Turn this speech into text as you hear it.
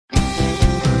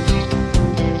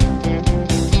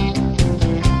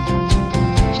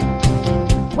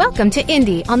Welcome to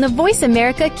Indie on the Voice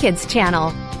America Kids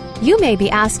channel. You may be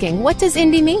asking, what does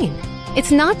indie mean? It's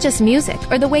not just music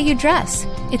or the way you dress.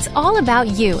 It's all about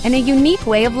you and a unique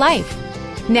way of life.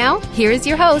 Now, here is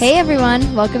your host. Hey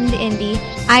everyone, welcome to Indie.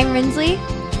 I'm Rinsley,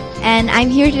 and I'm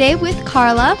here today with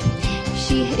Karla.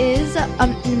 She is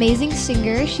an amazing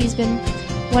singer. She's been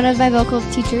one of my vocal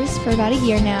teachers for about a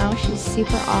year now. She's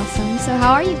super awesome. So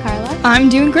how are you, Karla? I'm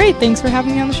doing great. Thanks for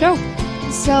having me on the show.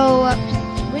 So,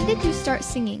 when did you start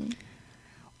singing?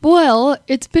 Well,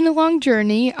 it's been a long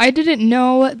journey. I didn't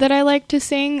know that I liked to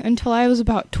sing until I was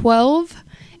about 12,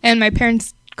 and my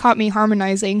parents caught me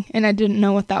harmonizing, and I didn't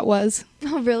know what that was.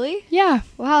 Oh, really? Yeah.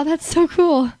 Wow, that's so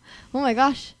cool. Oh my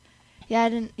gosh. Yeah, I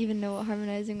didn't even know what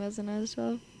harmonizing was when I was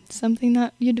 12. Something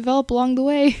that you develop along the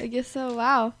way. I guess so.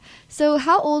 Wow. So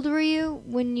how old were you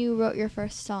when you wrote your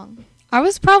first song? I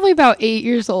was probably about 8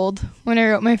 years old when I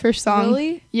wrote my first song.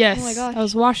 Really? Yes. Oh my gosh. I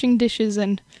was washing dishes,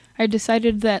 and I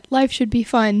decided that life should be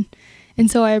fun. And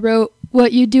so I wrote,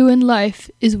 "What you do in life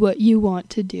is what you want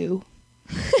to do."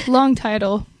 Long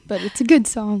title, but it's a good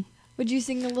song. Would you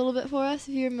sing a little bit for us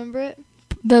if you remember it?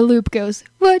 The loop goes,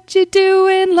 "What you do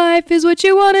in life is what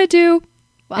you want to do."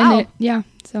 Wow.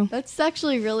 So That's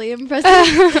actually really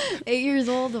impressive. 8 years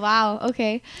old. Wow.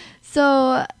 Okay.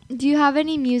 So, do you have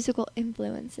any musical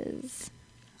influences?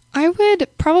 I would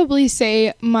probably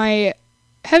say my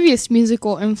heaviest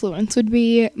musical influence would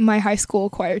be my high school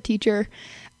choir teacher.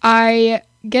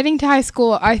 Getting to high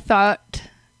school, I thought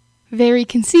very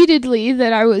conceitedly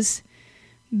that I was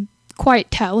quite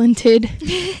talented,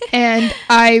 and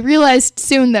I realized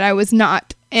soon that I was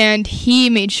not. And he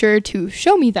made sure to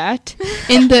show me that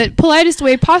in the politest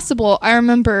way possible. I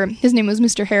remember his name was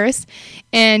Mr. Harris,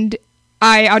 and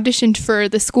I auditioned for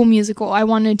the school musical. I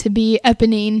wanted to be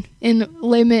Eponine in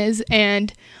Les Mis,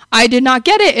 and I did not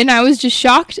get it, and I was just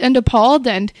shocked and appalled,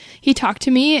 and he talked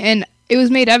to me, and it was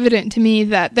made evident to me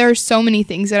that there are so many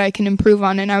things that I can improve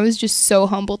on, and I was just so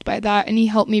humbled by that, and he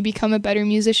helped me become a better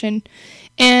musician.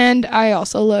 And I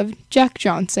also love Jack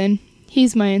Johnson.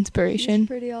 He's my inspiration. He's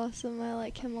pretty awesome. I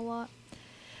like him a lot.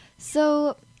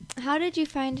 So, how did you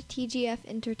find TGF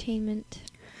Entertainment?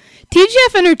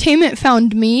 TGF Entertainment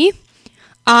found me.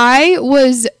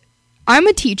 I'm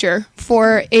a teacher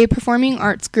for a performing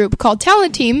arts group called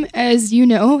Talent Team, as you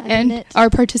know, and are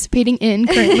participating in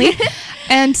currently.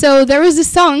 And so there was a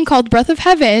song called Breath of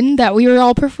Heaven that we were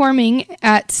all performing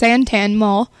at Santan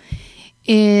Mall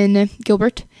in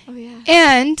Gilbert. Oh, yeah.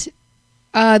 And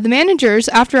the managers,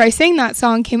 after I sang that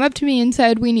song, came up to me and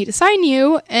said, "We need to sign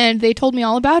you," and they told me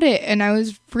all about it, and I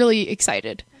was really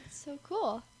excited. That's so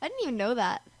cool. I didn't even know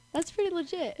that. That's pretty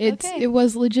legit. It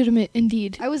was legitimate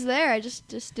indeed. I was there. I just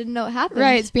didn't know it happened.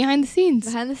 Right, it's behind the scenes.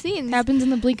 Behind the scenes. It happens in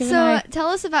the blink of an eye. So tell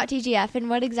us about TGF and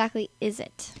what exactly is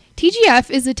it? TGF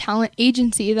is a talent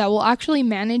agency that will actually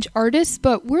manage artists,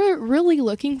 but we're really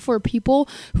looking for people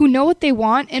who know what they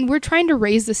want, and we're trying to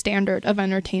raise the standard of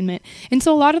entertainment. And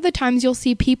so a lot of the times you'll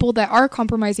see people that are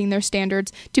compromising their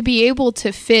standards to be able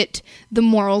to fit the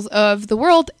morals of the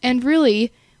world, and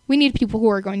really, we need people who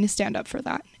are going to stand up for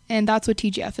that. And that's what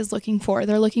TGF is looking for.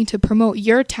 They're looking to promote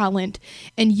your talent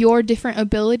and your different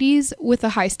abilities with a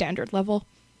high standard level.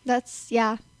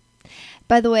 Yeah.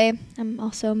 By the way, I'm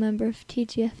also a member of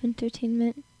TGF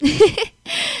Entertainment.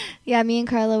 Yeah, me and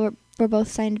Karla, we're both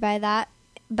signed by that.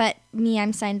 But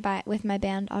I'm signed with my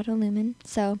band, Auto Lumen.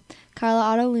 So, Karla,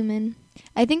 Auto Lumen.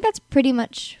 I think that's pretty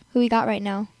much who we got right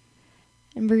now.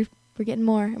 And we're getting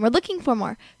more. And we're looking for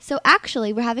more. So,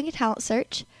 actually, we're having a talent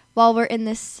search while we're in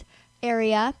this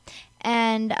area,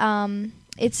 and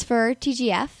it's for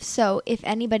TGF, so if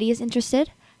anybody is interested,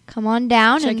 come on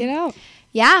down. Check it out.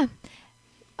 Yeah.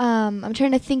 I'm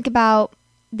trying to think about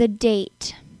the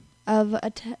date of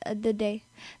the day.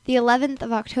 The 11th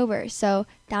of October. So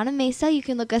down in Mesa, you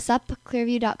can look us up,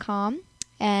 clearview.com,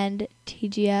 and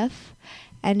TGF,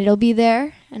 and it'll be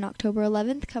there on October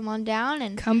 11th. Come on down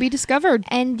and come be discovered.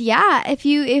 And yeah, if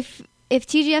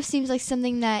TGF seems like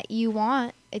something that you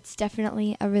want, it's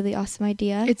definitely a really awesome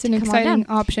idea. It's an exciting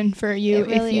option for you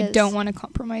if you don't want to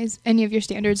compromise any of your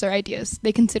standards or ideas.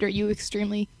 They consider you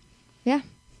extremely. Yeah,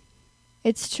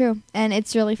 it's true. And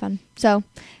it's really fun. So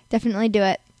definitely do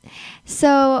it.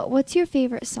 So what's your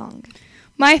favorite song?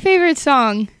 My favorite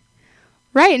song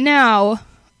right now,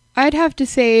 I'd have to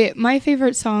say my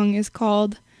favorite song is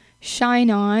called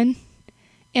Shine On.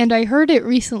 And I heard it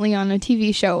recently on a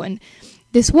TV show, and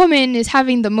this woman is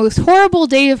having the most horrible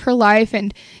day of her life,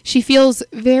 and she feels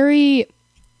very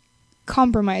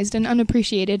compromised and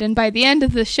unappreciated, and by the end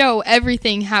of the show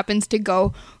everything happens to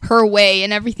go her way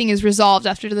and everything is resolved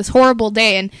after this horrible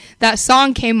day, and that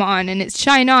song came on and it's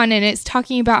Shine On, and it's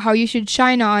talking about how you should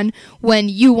shine on when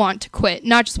you want to quit,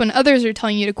 not just when others are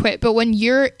telling you to quit, but when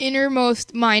your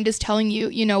innermost mind is telling you,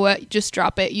 you know what, just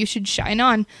drop it, you should shine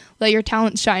on, let your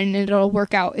talent shine, and it'll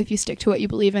work out if you stick to what you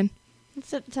believe in.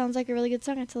 It sounds like a really good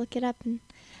song. I have to look it up and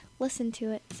listen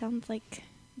to it. Sounds like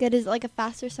good. Is it like a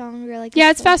faster song or like? Yeah,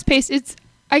 it's fast paced.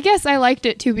 I guess I liked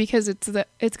it too because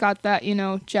it's got that, you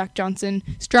know, Jack Johnson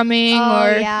strumming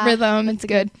rhythm. It's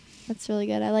good. That's really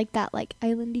good. I like that like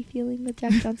islandy feeling with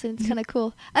Jack Johnson. It's kind of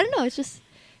cool. I don't know. It's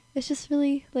just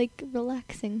really like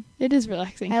relaxing. It is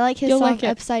relaxing. I like his song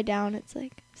Upside Down. It's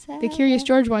like sad. The Curious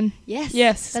George one.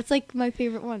 Yes. That's like my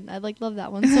favorite one. I love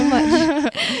that one so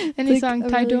much. Any song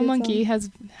tied to a monkey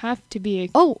have to be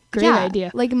a great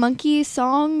idea. Like monkey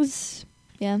songs.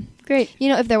 Yeah. Great. You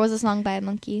know, if there was a song by a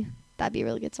monkey, that'd be a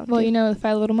really good song. Well, too. you know, the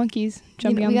 5 Little Monkeys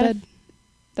jumping on the bed.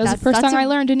 That was the first song I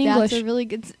learned in English. That's a really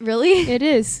good. Really? It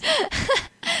is.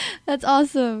 That's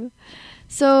awesome.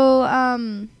 So,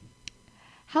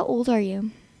 how old are you?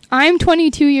 I'm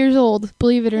 22 years old,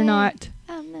 believe it or not.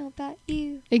 I don't know about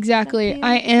you. Exactly.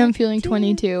 I am feeling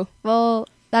 22. Well,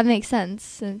 that makes sense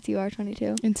since you are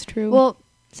 22. It's true. Well,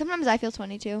 sometimes I feel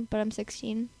 22, but I'm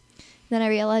 16. Then I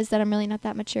realize that I'm really not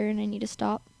that mature and I need to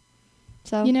stop.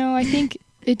 So, you know, I think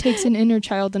it takes an inner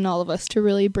child in all of us to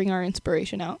really bring our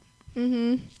inspiration out.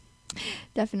 Mm-hmm.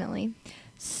 Definitely.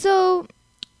 So,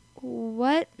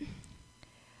 when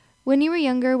you were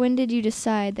younger, when did you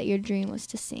decide that your dream was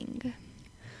to sing?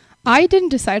 I didn't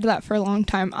decide that for a long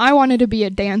time. I wanted to be a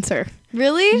dancer.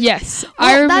 Really? Yes. Well,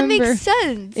 I remember. That makes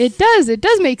sense. It does. It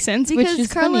does make sense, because which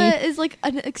is Karla funny. is like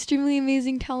an extremely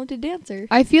amazing, talented dancer.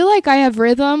 I feel like I have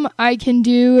rhythm. I can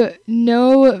do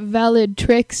no valid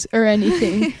tricks or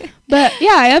anything. But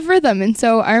yeah, I have rhythm. And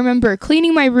so I remember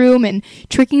cleaning my room and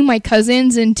tricking my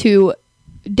cousins into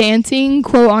dancing,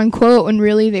 quote unquote, when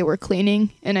really they were cleaning,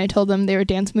 and I told them they were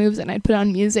dance moves and I'd put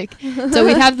on music. So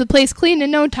we'd have the place clean in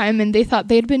no time, and they thought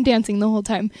they'd been dancing the whole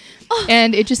time.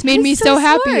 And it just made me so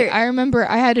happy. Smart. I remember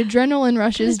I had adrenaline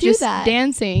rushes just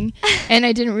dancing, and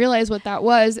I didn't realize what that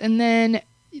was. And then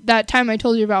that time I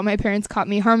told you about, my parents caught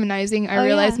me harmonizing. I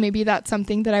realized maybe that's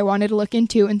something that I wanted to look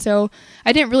into. And so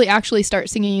I didn't really actually start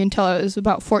singing until I was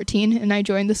about 14, and I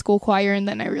joined the school choir, and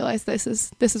then I realized this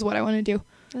is what I want to do.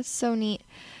 That's so neat.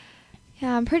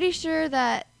 Yeah, I'm pretty sure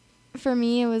that for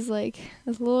me it was like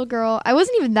as a little girl. I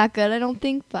wasn't even that good, I don't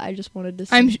think, but I just wanted to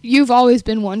sing. You've always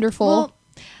been wonderful. Well,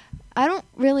 I can't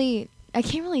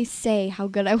really say how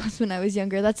good I was when I was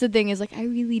younger. That's the thing, is like I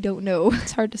really don't know.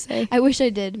 It's hard to say. I wish I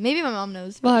did. Maybe my mom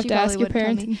knows. We'll but have she to ask your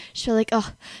parents. She's like,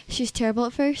 oh, she's terrible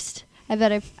at first. I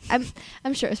bet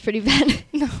I'm sure it's pretty bad.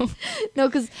 No,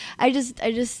 because I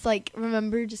just like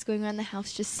remember just going around the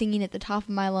house just singing at the top of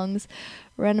my lungs,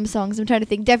 random songs. I'm trying to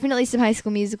think. Definitely some High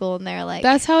School Musical in there. Like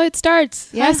that's how it starts.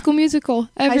 Yeah. High School Musical.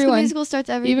 Everyone. High School Musical starts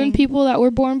everything. Even people that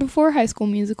were born before High School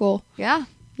Musical. Yeah.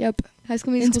 Yep. High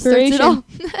School Musical starts it all.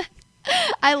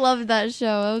 I loved that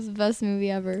show. That was the best movie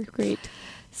ever. Great.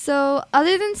 So,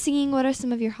 other than singing, what are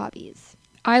some of your hobbies?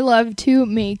 I love to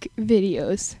make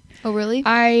videos. Oh, really?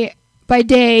 By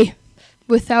day,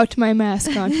 without my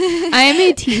mask on, I am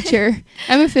a teacher.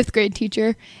 I'm a 5th grade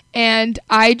teacher, and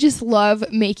I just love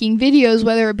making videos,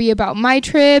 whether it be about my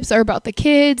trips or about the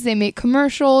kids. They make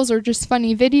commercials or just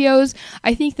funny videos.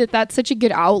 I think that that's such a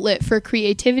good outlet for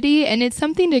creativity, and it's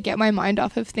something to get my mind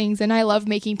off of things, and I love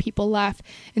making people laugh,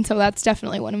 and so that's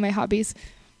definitely one of my hobbies.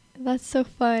 That's so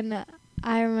fun.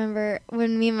 I remember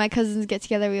when me and my cousins get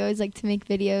together, we always like to make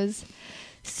videos.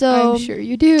 So I'm sure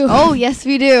you do. Oh, yes,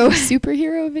 we do.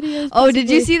 Superhero videos. Oh, did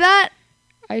you see that?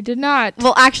 I did not.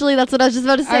 Well, actually, that's what I was just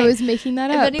about to say. I was making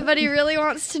that up. If anybody really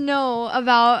wants to know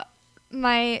about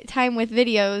my time with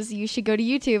videos, you should go to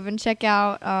YouTube and check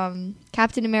out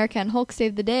Captain America and Hulk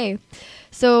Save the Day.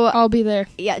 So I'll be there.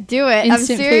 Yeah, do it.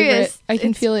 Instant I'm serious. Favorite. I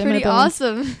can feel it in my bones. It's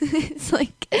pretty awesome. It's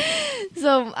like,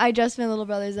 so I dressed my little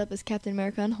brothers up as Captain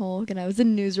America and Hulk, and I was a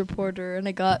news reporter, and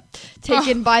I got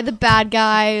taken by the bad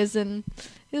guys, and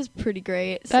it was pretty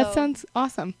great. That sounds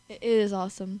awesome. It is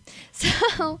awesome.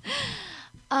 So,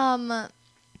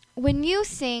 when you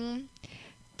sing,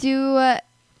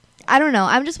 I don't know.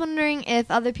 I'm just wondering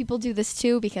if other people do this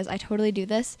too, because I totally do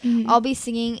this. Mm-hmm. I'll be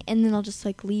singing and then I'll just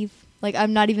like leave. Like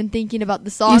I'm not even thinking about the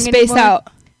song anymore. You space out.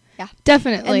 Yeah.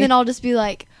 Definitely. And then I'll just be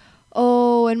like,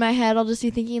 oh, in my head I'll just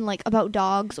be thinking like about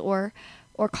dogs or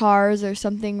cars or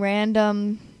something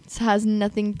random. It has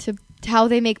nothing to how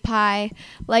they make pie.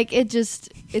 Like it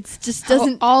just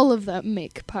doesn't. All of them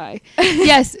make pie.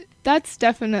 Yes. That's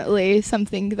definitely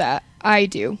something that I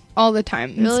do all the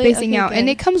time, Really? spacing Okay, out. good. And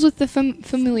it comes with the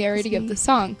familiarity of the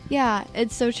song. Yeah,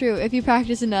 it's so true. If you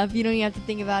practice enough, you don't even have to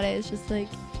think about it. It's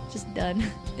just done.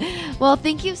 Well,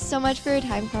 thank you so much for your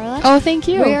time, Karla. Oh, thank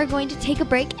you. We are going to take a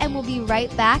break and we'll be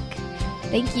right back.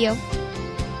 Thank you.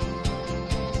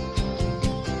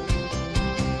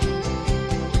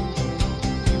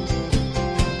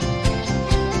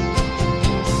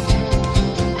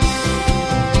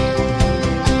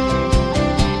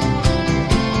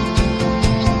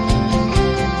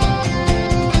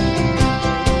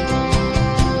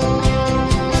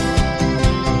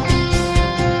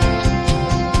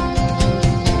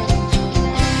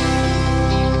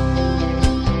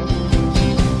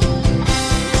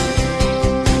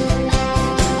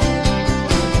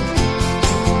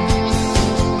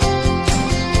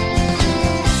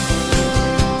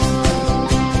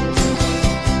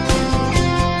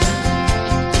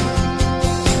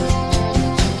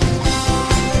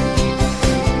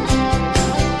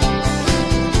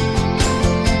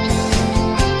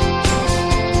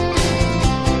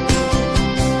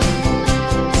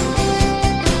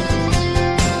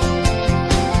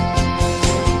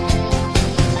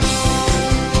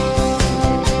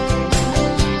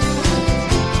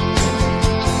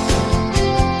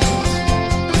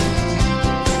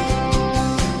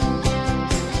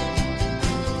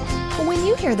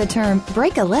 The term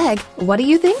break a leg, what do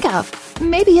you think of?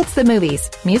 Maybe it's the movies,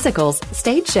 musicals,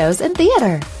 stage shows, and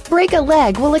theater. Break a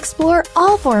Leg will explore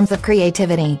all forms of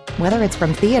creativity, whether it's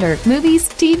from theater, movies,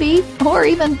 TV, or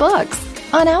even books.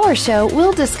 On our show,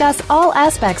 we'll discuss all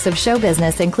aspects of show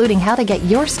business, including how to get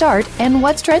your start and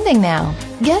what's trending now.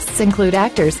 Guests include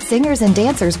actors, singers, and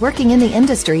dancers working in the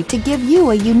industry to give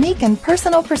you a unique and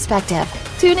personal perspective.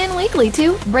 Tune in weekly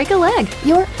to Break a Leg,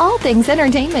 your all things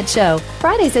entertainment show,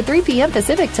 Fridays at 3 p.m.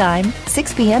 Pacific Time,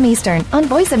 6 p.m. Eastern on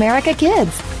Voice America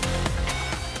Kids.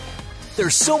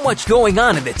 There's so much going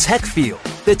on in the tech field.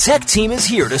 The tech team is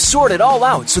here to sort it all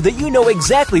out so that you know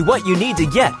exactly what you need to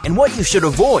get and what you should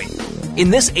avoid. In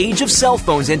this age of cell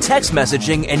phones and text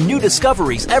messaging and new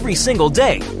discoveries every single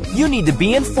day, you need to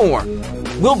be informed.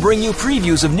 We'll bring you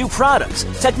previews of new products,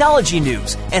 technology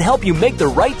news, and help you make the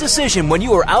right decision when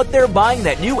you are out there buying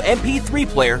that new MP3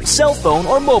 player, cell phone,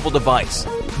 or mobile device.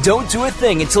 Don't do a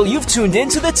thing until you've tuned in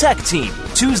to the Tech Team,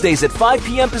 Tuesdays at 5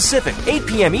 p.m. Pacific, 8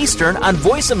 p.m. Eastern on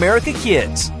Voice America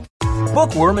Kids.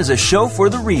 Bookworm is a show for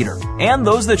the reader and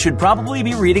those that should probably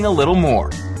be reading a little more.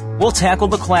 We'll tackle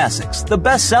the classics, the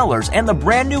bestsellers, and the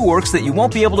brand new works that you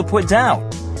won't be able to put down.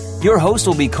 Your host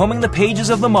will be combing the pages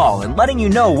of them all and letting you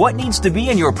know what needs to be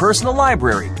in your personal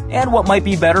library and what might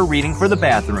be better reading for the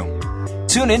bathroom.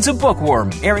 Tune into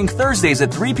Bookworm, airing Thursdays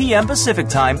at 3 p.m. Pacific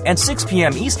Time and 6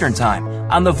 p.m. Eastern Time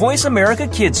on the Voice America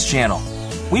Kids channel.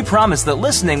 We promise that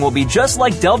listening will be just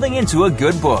like delving into a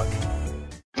good book.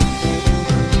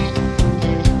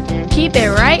 Keep it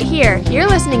right here. You're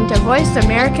listening to Voice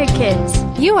America Kids.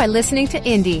 You are listening to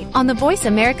Indie on the Voice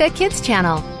America Kids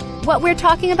channel. What we're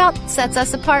talking about sets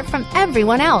us apart from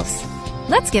everyone else.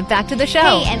 Let's get back to the show.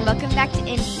 Hey, and welcome back to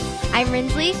Indie. I'm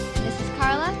Rinsley, this is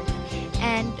Karla,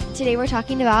 and today we're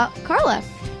talking about Karla.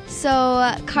 So,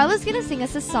 Karla's going to sing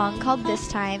us a song called This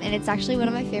Time, and it's actually one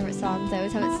of my favorite songs. I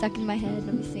always have it stuck in my head, and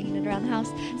I'm singing it around the house,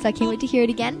 so I can't wait to hear it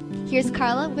again. Here's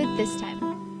Karla with This Time.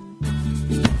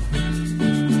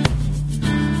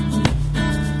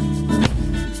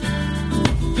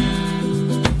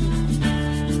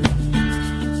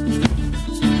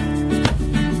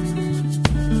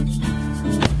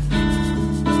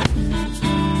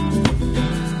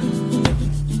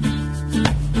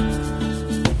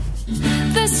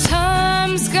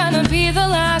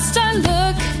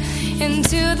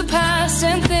 Into the past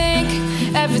and think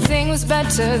everything was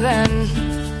better then.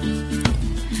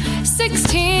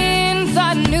 16,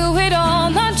 thought I knew it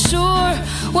all, not sure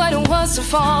what it was to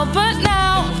fall, but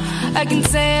now I can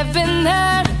say I've been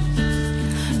there.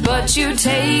 But you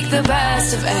take the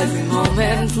best of every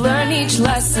moment, learn each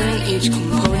lesson, each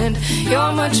component.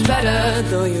 You're much better,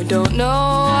 though you don't know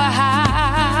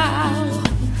how.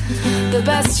 The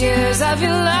best years of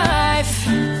your life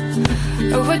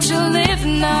or what you live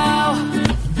now.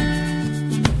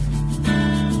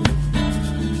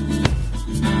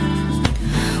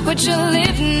 What you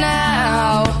live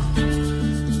now.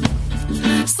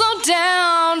 Slow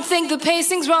down, think the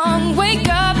pacing's wrong. Wake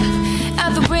up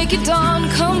at the break of dawn.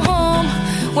 Come home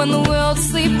when the world's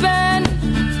sleeping.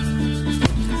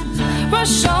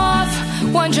 Rush off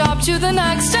one job to the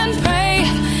next and pray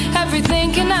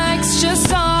everything connects. Just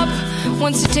stop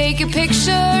once you take a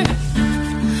picture.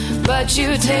 But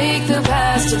you take the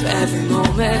best of every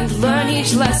moment, learn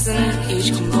each lesson,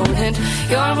 each component.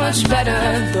 You're much better,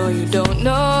 though you don't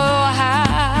know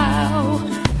how.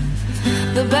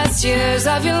 The best years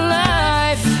of your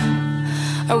life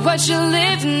are what you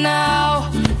live now.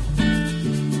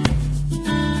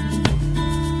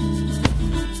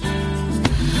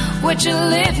 What you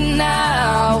live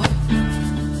now.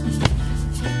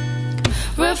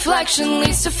 Reflection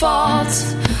leads to fault.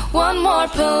 One more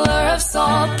pillar of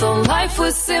salt. Though life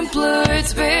was simpler,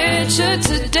 it's richer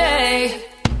today.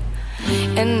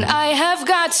 And I have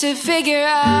got to figure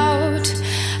out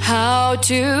how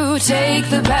to take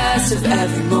the best of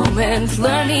every moment,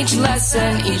 learn each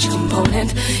lesson, each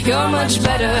component. You're much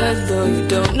better, though you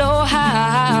don't know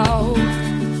how.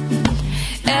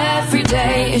 Every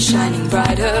day is shining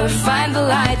brighter. Find the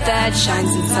light that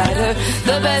shines inside her.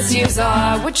 The best years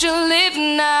are what you live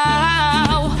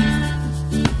now.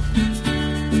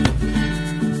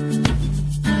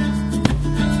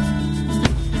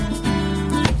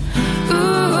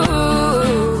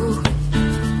 Ooh.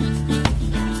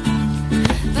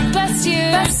 The best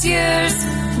years,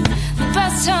 the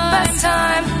best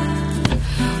time.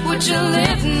 Would you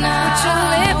live now? Would you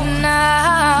live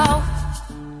now?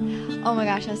 Oh my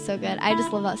gosh, that's so good. I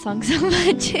just love that song so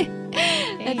much.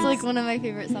 It's like one of my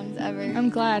favorite songs ever. I'm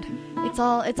glad. It's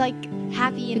like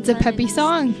happy and it's a fun peppy and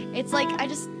song. It's like I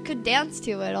just could dance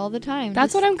to it all the time.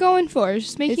 That's what I'm going for.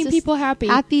 Just making people happy.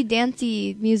 Happy,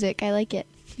 dancey music. I like it.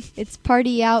 It's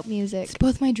party out music. It's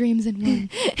both my dreams in one.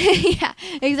 Yeah,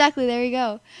 exactly. There you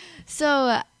go.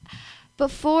 So,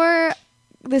 before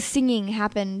the singing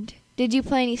happened, did you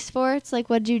play any sports? Like,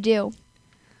 what did you do?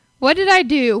 What did I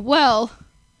do? Well,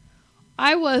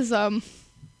 I was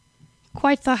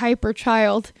quite the hyper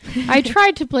child. I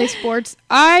tried to play sports.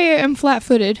 I am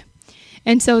flat-footed,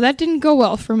 and so that didn't go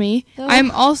well for me. Oh. I'm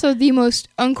also the most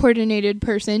uncoordinated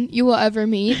person you will ever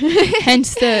meet,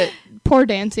 hence the poor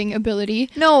dancing ability.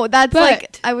 No, that's But-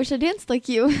 like, I wish I danced like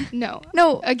you. No.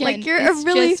 No, Again, like you're it's a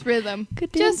really just rhythm.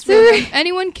 good Just dancer. rhythm.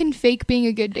 Anyone can fake being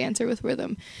a good dancer with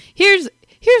rhythm. Here's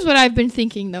what I've been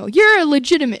thinking, though. You're a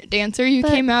legitimate dancer. You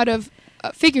But- came out of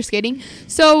figure skating.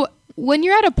 So when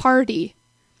you're at a party,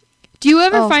 do you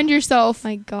ever find yourself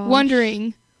my gosh.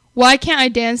 wondering, why can't I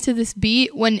dance to this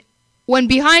beat when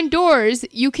behind doors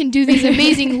you can do these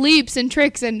amazing leaps and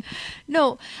tricks? And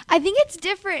No, I think it's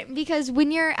different because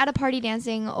when you're at a party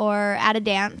dancing or at a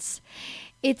dance,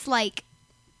 it's like,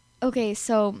 okay,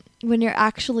 so when you're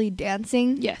actually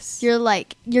dancing, yes,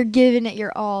 you're giving it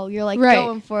your all. You're like Right.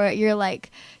 going for it. You're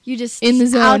like, you just In the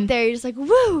zone. out there. You're just like,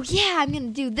 woo, yeah, I'm going to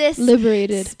do this.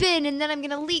 liberated. Spin, and then I'm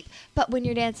going to leap. But when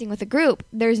you're dancing with a group,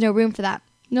 there's no room for that.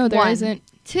 No, there One. isn't.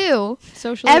 Two,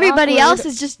 Socially everybody awkward. else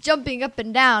is just jumping up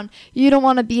and down. You don't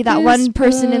want to be that Fist one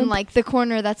person in bump. like the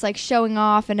corner that's like showing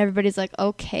off and everybody's like,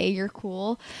 okay, you're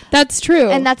cool. That's true.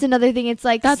 And that's another thing. It's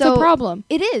like, That's so a problem.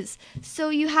 It is. So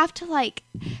you have to like,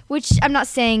 which I'm not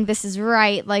saying this is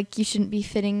right. Like you shouldn't be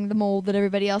fitting the mold that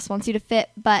everybody else wants you to fit.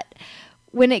 But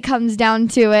when it comes down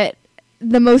to it,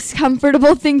 the most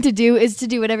comfortable thing to do is to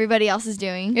do what everybody else is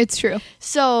doing. It's true.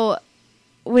 So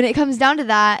when it comes down to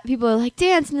that, people are like,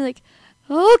 dance. And you're like,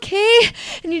 okay.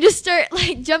 And you just start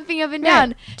like jumping up and down.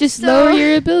 Right. Just So- lower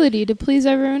your ability to please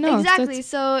everyone else. Exactly. That's-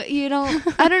 So you don't,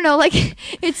 I don't know, like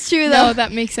it's true though. No,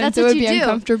 that makes sense. That's It what would be you do.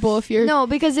 uncomfortable if you're No,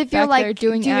 because if you're back like there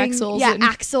doing axles yeah, and-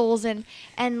 axles and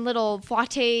little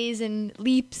fouettes and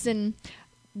leaps and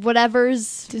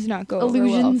whatever's does not go over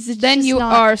illusions, well. it's Then just you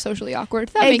not- are socially awkward.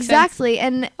 That makes sense. exactly.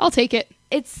 And I'll take it.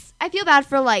 it's, I feel bad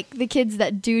for like the kids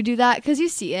that do that because you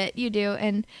see it, you do,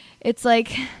 and it's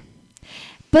like,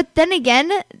 but then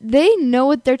again, they know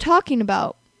what they're talking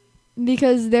about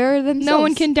because they're themselves. No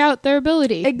one can doubt their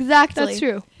ability. Exactly. That's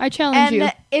true. I challenge And you.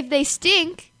 if they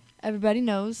stink, everybody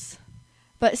knows.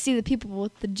 But see, the people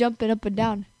with the jumping up and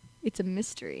down, it's a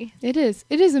mystery. It is.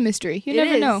 It is a mystery. You It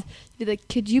never is. know. Be like,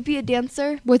 could you be a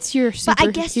dancer? What's your But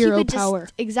I guess you superhero could power?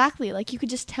 just exactly like you could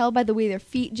just tell by the way their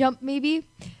feet jump, maybe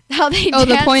how they. Oh,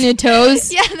 the dance. pointed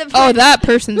toes? Yeah. The Oh, pointed- that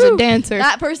person's Woo! a dancer.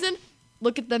 That person,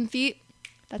 look at them feet.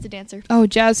 That's a dancer. Oh,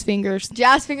 jazz fingers.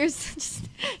 Jazz fingers, just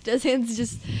jazz hands,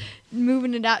 just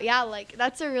moving it out. Yeah, like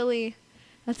that's a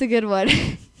good one.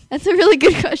 That's a really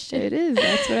good question. It is.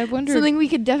 That's what I've wondered. Something we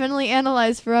could definitely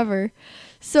analyze forever.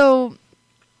 So,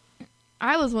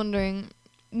 I was wondering,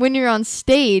 when you're on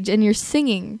stage and you're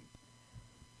singing,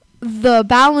 the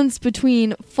balance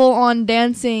between full-on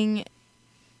dancing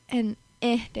and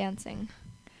dancing.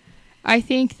 I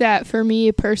think that for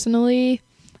me personally,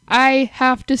 I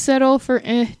have to settle for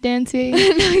dancing. No,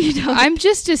 you don't. I'm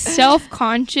just a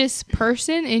self-conscious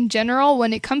person in general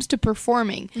when it comes to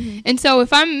performing. And so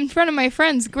if I'm in front of my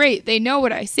friends, great, they know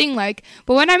what I sing like.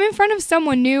 But when I'm in front of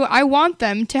someone new, I want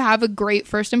them to have a great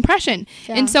first impression.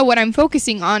 Yeah. And so what I'm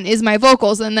focusing on is my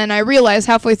vocals. And then I realize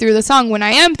halfway through the song when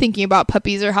I am thinking about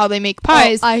puppies or how they make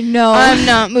pies, I know. I'm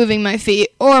not moving my feet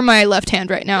or my left hand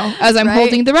right now as I'm Right.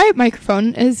 holding the right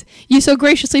microphone, as you so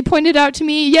graciously pointed out to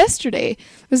me yesterday.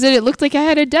 Was that it looked like I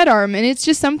had a dead arm, and it's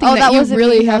just something that you wasn't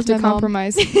really me, that have was to my mom.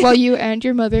 compromise. Well, you and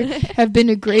your mother have been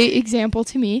a great example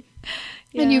to me,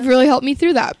 and Yeah. you've really helped me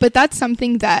through that. But that's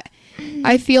something that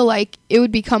I feel like it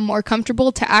would become more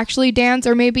comfortable to actually dance,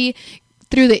 or maybe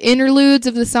through the interludes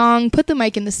of the song, put the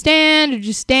mic in the stand or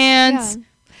just dance. Yeah.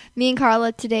 Me and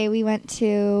Karla today, we went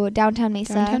to Downtown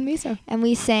Mesa. Downtown Mesa. And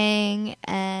we sang,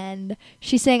 and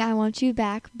she sang "I Want You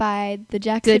Back" by the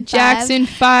Jackson The 5. Jackson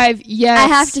 5, yes. I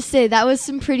have to say, that was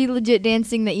some pretty legit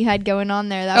dancing that you had going on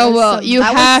there. That Oh, was well, some, you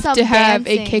that was have some to have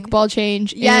dancing. a kickball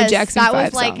change in Yes, a Jackson that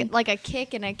 5 was song. like a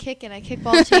kick and a kick and a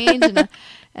kickball change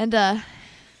and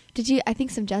did you? I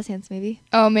think some jazz hands maybe.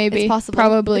 Oh, maybe. It's possible.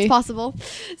 Probably. It's possible.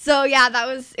 So yeah,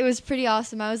 it was pretty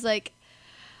awesome. I was like,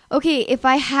 okay, if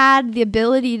I had the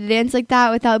ability to dance like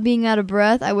that without being out of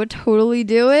breath, I would totally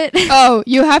do it. Oh,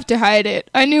 you have to hide it.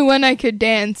 I knew when I could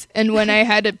dance and when I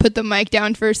had to put the mic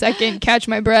down for a second, catch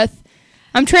my breath.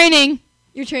 I'm training.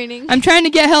 You're training. I'm trying to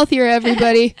get healthier,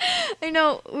 everybody. I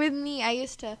know. With me, I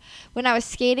used to, when I was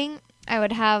skating, I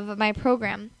would have my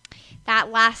program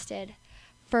that lasted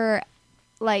for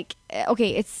like,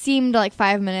 okay, it seemed like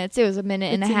 5 minutes. It was a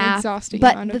minute and a It's an half. exhausting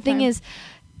But amount the of thing time. is,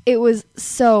 it was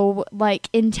so like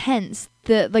intense.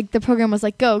 The program was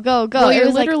like go go go. Well, It you're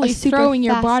was, like, a literally super throwing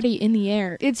your fast- body in the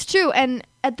air. It's true, and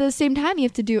at the same time, you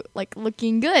have to do like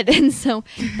looking good. And so,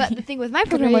 but the thing with my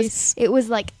program was Grace. it was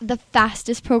like the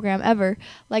fastest program ever.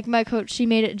 Like my coach, she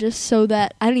made it just so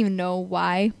that I don't even know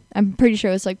why. I'm pretty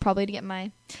sure it was like probably to get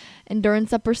my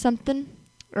endurance up or something,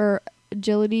 or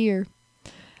agility, or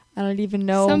I don't even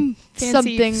know. Some fancy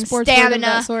something sports word of stamina.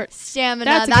 that sort. Stamina.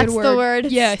 That's a That's good the word.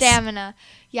 word. Yes. Stamina.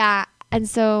 Yeah. And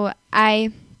so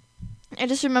I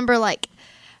just remember like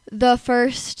the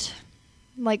first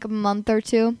like month or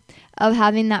two of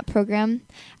having that program,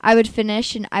 I would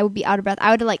finish and I would be out of breath.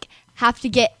 I would like have to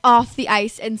get off the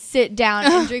ice and sit down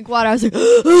and drink water. I was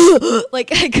like,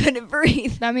 like I couldn't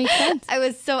breathe. That makes sense. I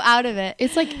was so out of it.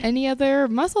 It's like any other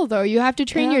muscle, though. You have to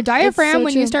train Yeah, your it's diaphragm so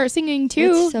when true. you start singing,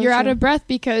 too. It's so You're out true. of breath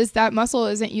because that muscle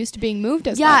isn't used to being moved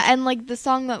as Yeah, much. and like the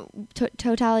song that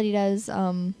Totality does,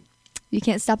 You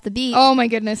Can't Stop the Beat. Oh, my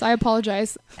goodness. I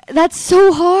apologize. That's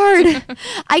so hard.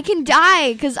 I can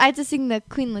die because I had to sing the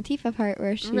Queen Latifah part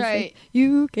where she's Right. like,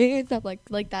 you can't stop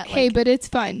like that. Hey, like, but it's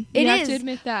fun. it You have is, to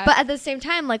admit that. But at the same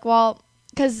time, like, well,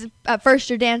 because at first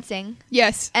you're dancing,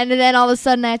 yes. and then all of a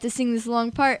sudden I have to sing this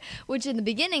long part, which in the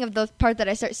beginning of the part that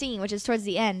I start singing, which is towards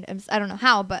the end, I don't know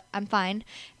how, but I'm fine.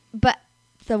 But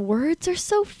the words are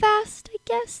so fast, I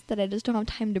guess, that I just don't have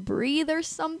time to breathe or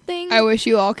something. I wish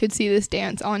you all could see this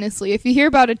dance, honestly. If you hear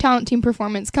about a talent team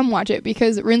performance, come watch it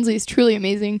because Rinsley is truly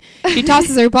amazing. She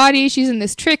tosses her body. She's in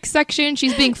this trick section.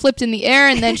 She's being flipped in the air,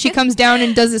 and then she comes down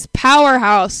and does this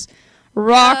powerhouse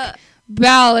rock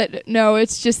ballad. No,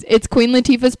 it's Queen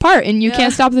Latifah's part, and you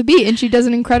can't stop the beat, and she does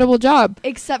an incredible job.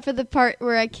 Except for the part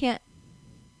where I can't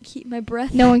keep my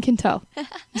breath. No one can tell. You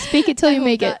speak it till I you hope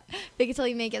make it. not. Fake it till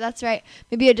you make it. That's right.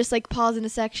 Maybe I just like pause in a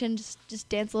section, just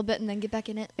dance a little bit, and then get back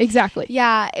in it. Exactly.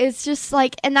 Yeah, it's just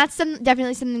like, and that's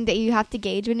definitely something that you have to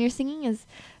gauge when you're singing is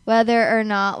whether or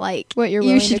not like What you're you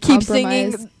willing should to keep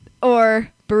compromise. singing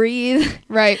or breathe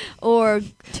Right. or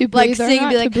To like breathe or sing and not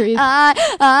be to like breathe.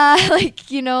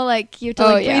 like you know like you have to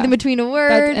like yeah. breathe in between a That's,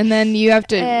 word and then you have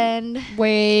to and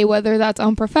weigh whether that's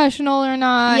unprofessional or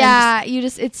not. yeah,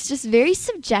 it's just very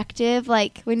subjective.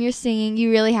 Like when you're singing,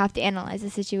 you really have to analyze the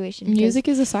situation. 'Cause Music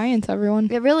is a science, everyone.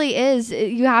 it really is.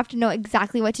 You have to know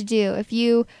exactly what to do. If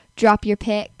you drop your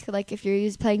pick, like if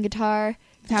you're playing guitar,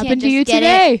 you Happened can't to just you get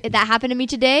today. That happened to me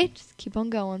today. Just keep on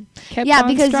going. Kept Yeah, on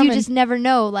because strumming. you just never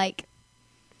know, like,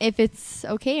 if it's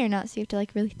okay or not. So you have to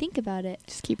like really think about it.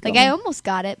 Just keep Like going. I almost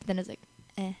got it, but then I was like,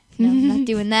 no, I'm not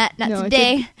doing that. Not No,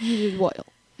 today. You did well.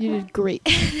 You did great.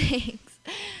 Thanks.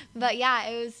 But yeah,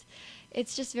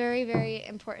 it's just very, very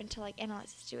important to like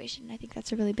analyze the situation. I think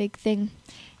that's a really big thing.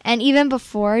 And even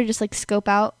before, just like scope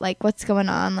out like what's going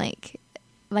on, like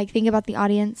think about the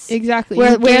audience. Exactly.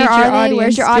 Where You gauge your are they?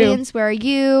 Where's your audience, too. audience? Where are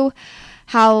you?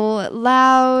 How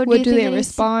loud? What do do you they think it needs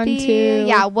respond be? to?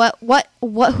 Yeah. What?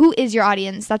 Who is your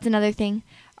audience? That's another thing.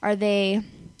 Are they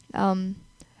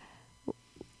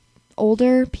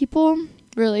older people?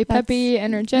 really peppy,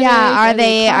 energetic? Yeah, are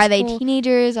they classical?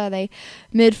 teenagers? Are they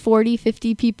mid 40,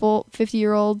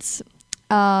 50-year-olds?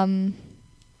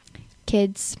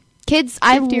 Kids.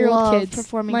 I 50-year-old love kids.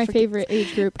 performing My for favorite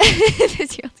age group. 50-year-old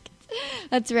kids.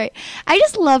 That's right. I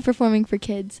just love performing for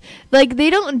kids. Like, they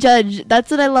don't judge.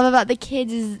 That's what I love about the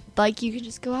kids is, like, you can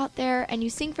just go out there and you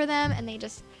sing for them and they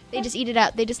just eat it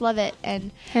up. They just love it.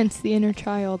 And Hence the inner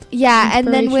child. yeah, and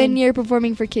then when Inspiration. you're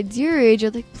performing for kids your age,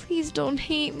 you're like, please don't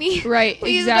hate me. Right,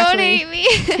 Please exactly. don't hate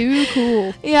me. Too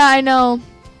cool. Yeah, I know.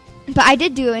 But I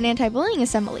did do an anti-bullying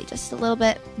assembly just a little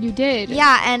bit. You did.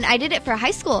 Yeah, and I did it for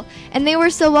high school. And they were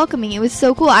so welcoming. It was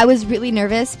so cool. I was really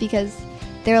nervous because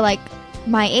they're like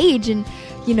my age and,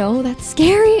 you know, that's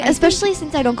scary. Especially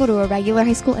since I don't go to a regular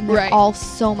high school and they're Right. all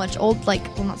so much old. Like,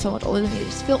 well, not so much older than me. They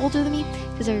just feel older than me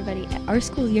because everybody at our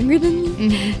school is younger than me.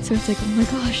 Mm-hmm. So it's like, oh my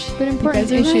gosh. But important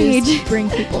you guys are my issues age. bring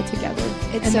people together.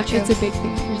 It's and so that- true. It's a big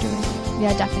thing that you're doing.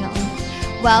 Yeah, definitely.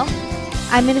 Well,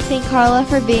 I'm going to thank Karla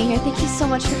for being here. Thank you so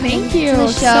much for coming Thank you to the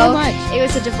show. so much. It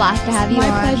was such a blast to have you My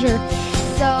on. pleasure.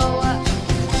 So,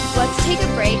 let's take a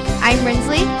break. I'm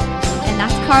Rinsley, and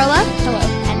that's Karla. Hello.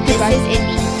 And this Goodbye. is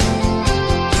Indy.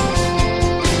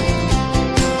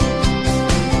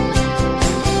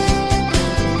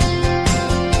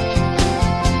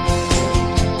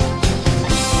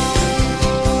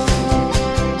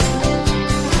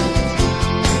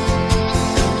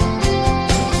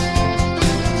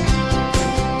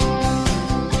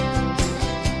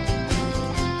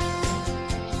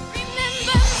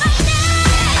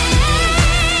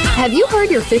 Have you heard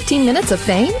your 15 minutes of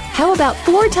fame? How about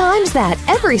 4 times that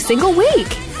every single week?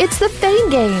 It's the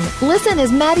Fame Game. Listen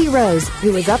as Maddie Rose,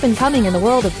 who is up and coming in the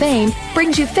world of fame,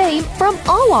 brings you fame from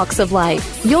all walks of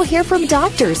life. You'll hear from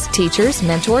doctors, teachers,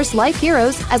 mentors, life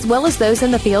heroes, as well as those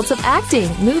in the fields of acting,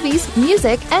 movies,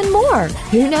 music, and more.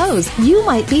 Who knows? You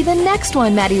might be the next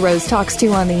one Maddie Rose talks to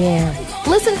on the air.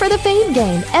 Listen for the Fame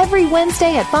Game every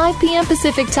Wednesday at 5 p.m.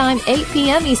 Pacific Time, 8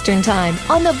 p.m. Eastern Time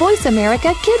on the Voice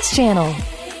America Kids channel.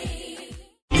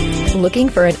 Looking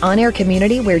for an on-air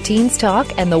community where teens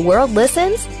talk and the world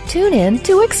listens? Tune in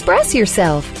to Express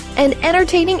Yourself, an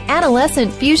entertaining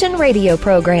adolescent fusion radio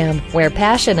program where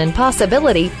passion and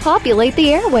possibility populate the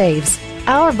airwaves.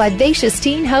 Our vivacious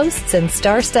teen hosts and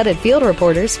star-studded field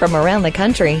reporters from around the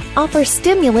country offer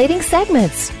stimulating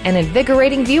segments and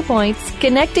invigorating viewpoints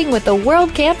connecting with the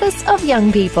world campus of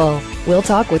young people. We'll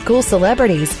talk with cool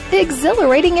celebrities,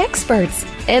 exhilarating experts,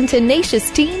 and tenacious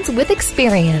teens with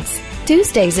experience.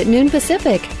 Tuesdays at noon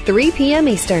Pacific, 3 p.m.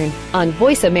 Eastern on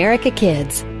Voice America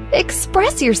Kids.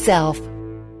 Express yourself.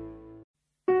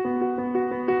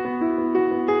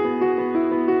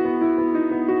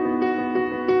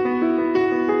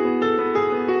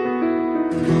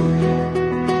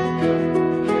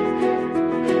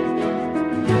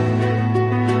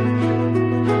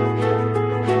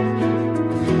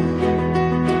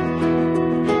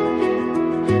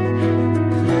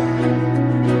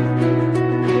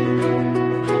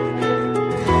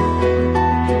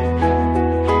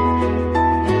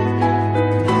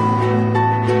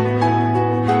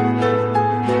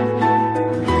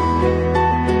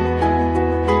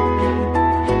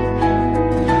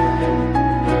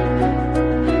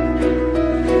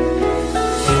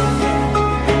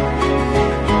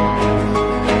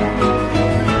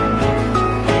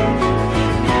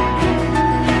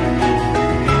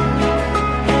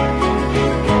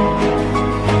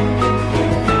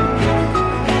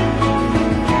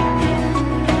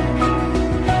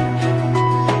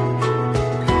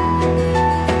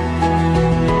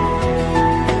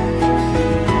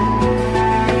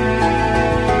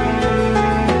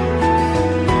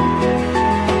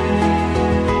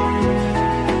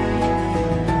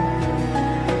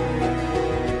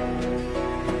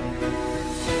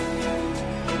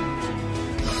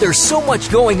 There's so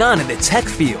much going on in the tech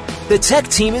field. The tech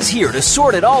team is here to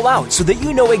sort it all out so that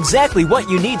you know exactly what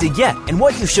you need to get and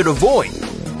what you should avoid.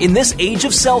 In this age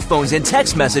of cell phones and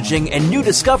text messaging and new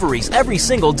discoveries every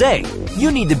single day,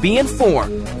 you need to be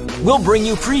informed. We'll bring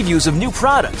you previews of new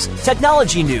products,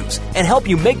 technology news, and help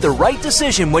you make the right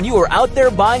decision when you are out there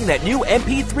buying that new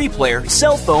MP3 player,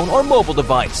 cell phone, or mobile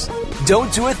device.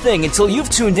 Don't do a thing until you've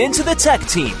tuned into the Tech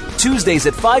Team, Tuesdays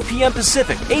at 5 p.m.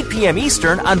 Pacific, 8 p.m.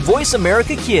 Eastern on Voice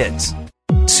America Kids.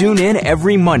 Tune in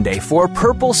every Monday for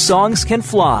Purple Songs Can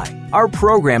Fly. Our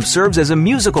program serves as a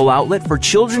musical outlet for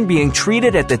children being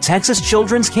treated at the Texas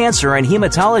Children's Cancer and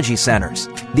Hematology Centers.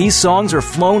 These songs are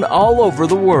flown all over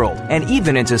the world and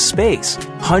even into space.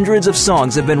 Hundreds of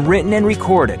songs have been written and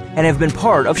recorded and have been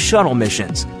part of shuttle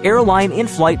missions, airline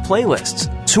in-flight playlists,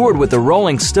 toured with the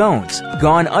Rolling Stones,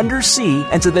 gone undersea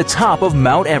and to the top of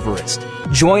Mount Everest.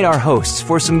 Join our hosts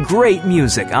for some great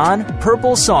music on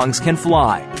Purple Songs Can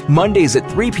Fly, Mondays at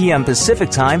 3 p.m. Pacific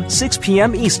Time, 6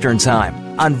 p.m. Eastern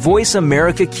Time on Voice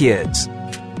America Kids.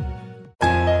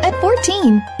 At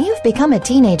 14, you've become a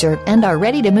teenager and are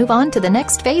ready to move on to the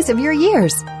next phase of your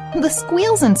years. The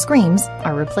squeals and screams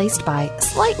are replaced by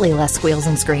slightly less squeals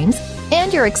and screams,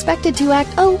 and you're expected to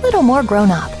act a little more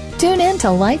grown up. Tune in to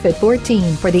Life at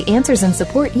 14 for the answers and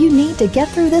support you need to get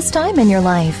through this time in your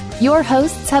life. Your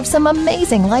hosts have some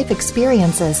amazing life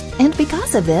experiences, and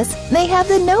because of this, they have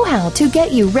the know-how to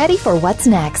get you ready for what's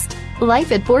next.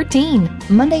 Life at 14,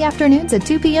 Monday afternoons at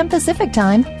 2 p.m. Pacific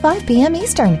Time, 5 p.m.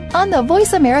 Eastern, on the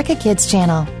Voice America Kids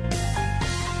channel.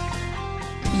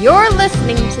 You're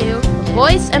listening to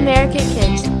Voice America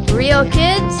Kids. Real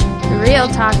kids, real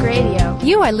talk radio.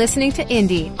 You are listening to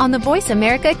Indie on the Voice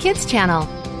America Kids channel.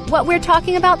 What we're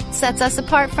talking about sets us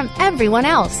apart from everyone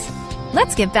else.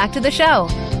 Let's get back to the show.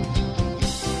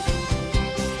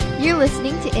 You're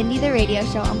listening to Indie the Radio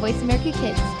Show on Voice America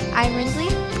Kids. I'm Rinsley,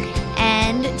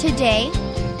 and today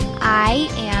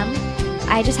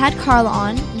I just had Karla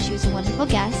on, and she was a wonderful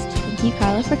guest. Thank you,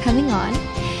 Karla, for coming on.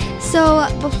 So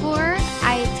before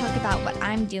I talk about what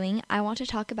I'm doing, I want to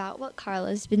talk about what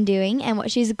Karla's been doing and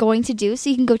what she's going to do, so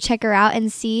you can go check her out and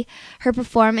see her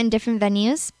perform in different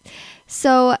venues.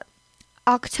 So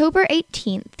October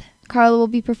 18th, Karla will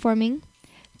be performing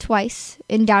twice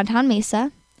in downtown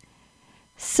Mesa.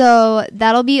 So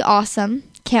that'll be awesome.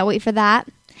 Can't wait for that.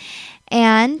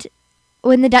 And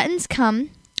when the Duttons come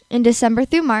in December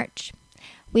through March,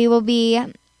 we will be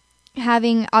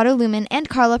having Otto Lumen and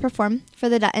Karla perform for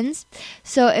the Duttons.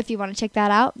 So if you want to check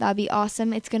that out, that'd be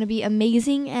awesome. It's going to be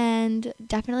amazing, and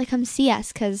definitely come see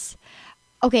us because,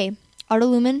 okay, Otto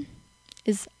Lumen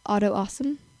is Otto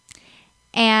Awesome,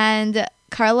 and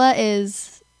Karla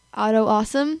is Otto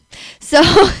Awesome. So,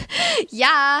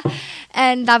 yeah,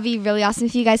 and that'd be really awesome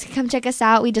if you guys could come check us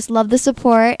out. We just love the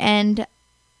support, and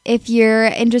if you're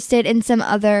interested in some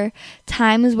other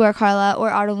times where Karla or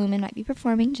Otto Lumen might be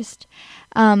performing, just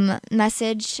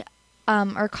message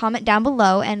or comment down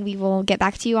below, and we will get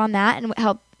back to you on that and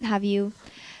help have you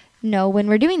know when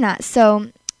we're doing that.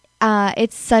 So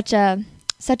it's such a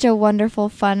wonderful,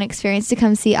 fun experience to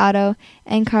come see Otto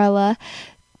and Karla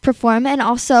perform, and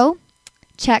also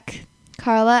check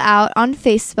Karla out on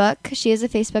Facebook. She has a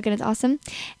Facebook, and it's awesome.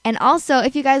 And also,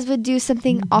 if you guys would do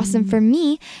something awesome for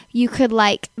me, you could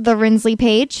like the Rinsley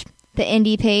page, the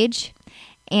Indie page,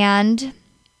 and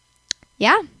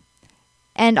yeah.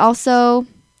 And also,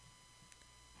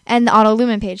 and the Otto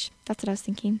Lumen page. That's what I was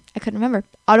thinking. I couldn't remember.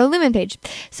 Otto Lumen page.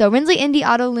 So Rinsley, Indie,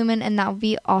 Otto Lumen, and that would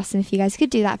be awesome if you guys could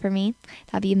do that for me.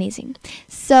 That'd be amazing.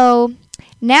 So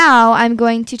now I'm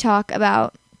going to talk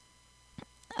about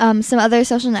some other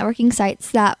social networking sites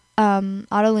that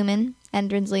Otto Lumen and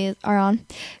Rinsley are on.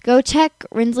 Go check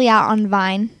Rinsley out on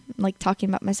Vine. I'm like talking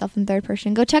about myself in third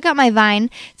person. Go check out my Vine.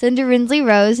 It's under Rinsley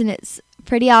Rose, and it's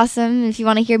pretty awesome. If you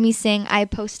want to hear me sing, I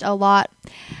post a lot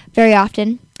very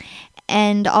often.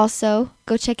 And also,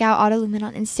 go check out Otto Lumen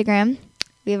on Instagram.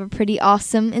 We have a pretty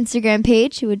awesome Instagram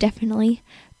page. It would definitely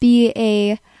be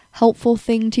a helpful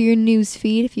thing to your news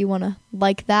feed if you want to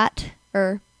like that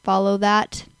or follow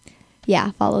that.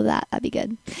 Yeah, follow that. That'd be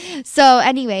good. So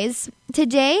anyways,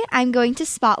 today I'm going to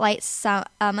spotlight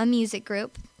a music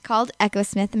group called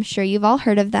Echosmith. I'm sure you've all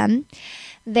heard of them.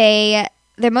 Their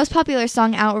most popular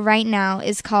song out right now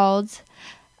is called,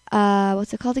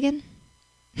 what's it called again?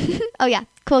 Oh yeah,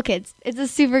 Cool Kids. It's a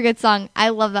super good song. I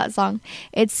love that song.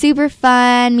 It's super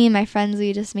fun. Me and my friends,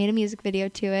 we just made a music video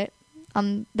to it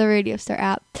on the Radio Star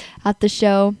app at the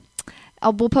show.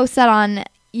 We'll post that on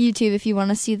YouTube if you want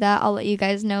to see that. I'll let you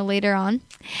guys know later on.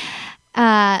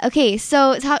 Okay,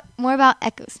 so talk more about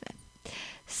Echosmith.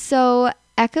 So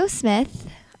Echosmith,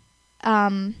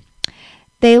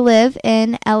 they live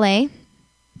in LA.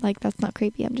 Like, that's not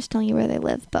creepy. I'm just telling you where they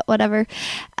live, but whatever.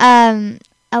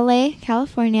 LA,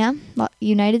 California,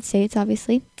 United States,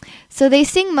 obviously. So they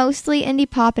sing mostly indie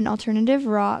pop and alternative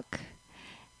rock.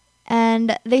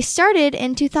 And they started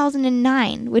in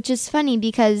 2009, which is funny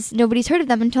because nobody's heard of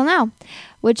them until now,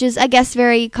 which is, I guess,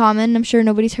 very common. I'm sure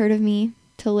nobody's heard of me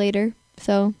till later.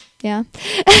 So, yeah.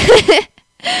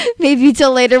 Maybe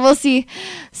till later. We'll see.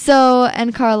 So,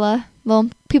 and Karla. Well,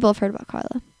 people have heard about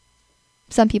Karla.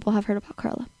 Some people have heard about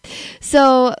Karla.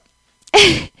 So,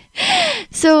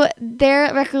 so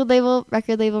their record label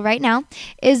right now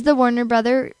is the Warner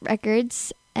Brother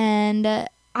Records, and I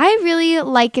really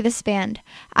like this band.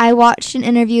 I watched an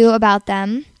interview about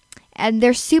them, and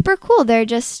they're super cool. They're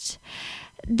just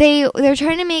they're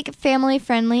trying to make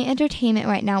family-friendly entertainment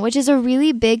right now, which is a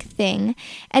really big thing.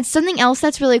 And something else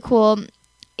that's really cool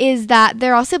is that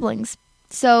they're all siblings.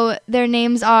 So their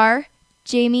names are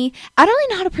Jamie. I don't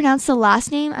really know how to pronounce the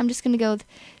last name. I'm just going to go with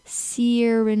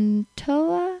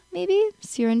Ciarintoa, maybe?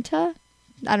 Ciarinta?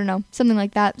 I don't know. Something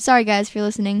like that. Sorry, guys, for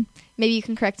listening. Maybe you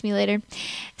can correct me later.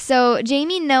 So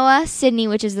Jamie, Noah, Sydney,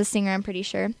 which is the singer, I'm pretty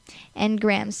sure, and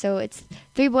Graham. So it's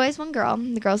 3 boys, 1 girl.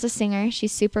 The girl's a singer.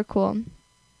 She's super cool.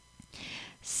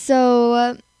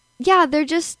 So, yeah, they're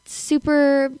just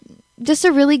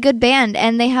a really good band.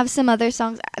 And they have some other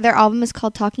songs. Their album is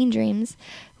called Talking Dreams,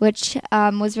 which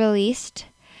was released.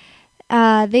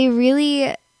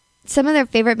 Some of their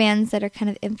favorite bands that are kind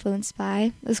of influenced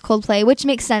by is Coldplay, which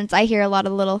makes sense. I hear a lot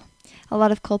of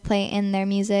Coldplay in their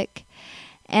music.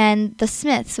 And The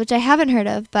Smiths, which I haven't heard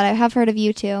of, but I have heard of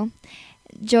U2.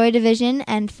 Joy Division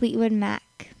and Fleetwood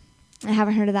Mac. I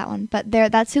haven't heard of that one, but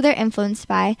that's who they're influenced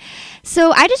by.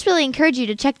 So I just really encourage you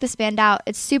to check this band out.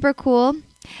 It's super cool.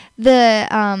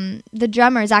 The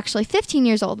drummer is actually 15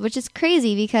 years old, which is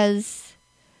crazy because,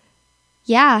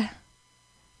 yeah,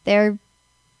 they're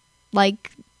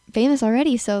like famous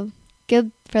already, so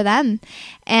good for them.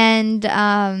 And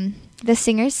the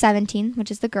singer's 17, which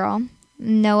is the girl.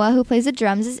 Noah, who plays the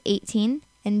drums, is 18.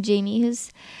 And Jamie,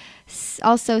 who's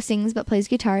also sings but plays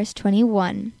guitar, is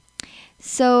 21.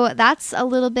 So that's a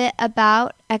little bit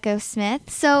about Echo Smith.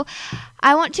 So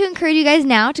I want to encourage you guys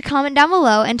now to comment down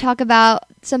below and talk about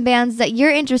some bands that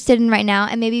you're interested in right now,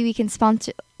 and maybe we can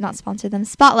spotlight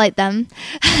them.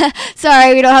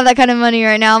 Sorry, we don't have that kind of money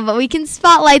right now, but we can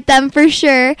spotlight them for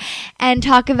sure and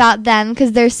talk about them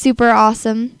because they're super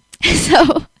awesome.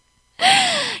 So,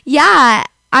 yeah,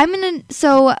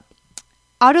 so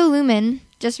Auto Lumen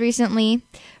just recently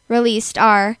released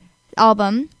our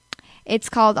album. It's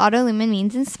called Auto Lumen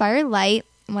Means Inspired Light.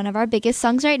 One of our biggest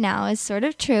songs right now is Sort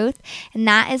of Truth, and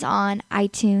that is on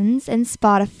iTunes and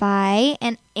Spotify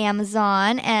and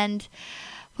Amazon and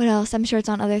what else? I'm sure it's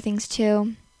on other things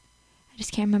too. I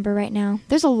just can't remember right now.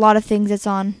 There's a lot of things it's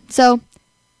on. So,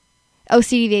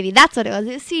 CD Baby. That's what it was.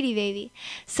 It was CD Baby.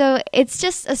 So it's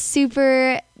just a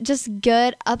super, just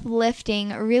good, uplifting,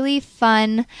 really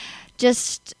fun,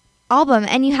 just album.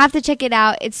 And you have to check it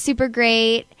out. It's super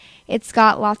great. It's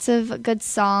got lots of good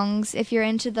songs. If you're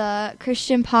into the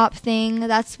Christian pop thing,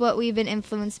 that's what we've been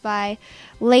influenced by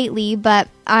lately. But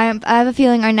I have a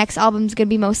feeling our next album is going to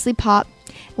be mostly pop,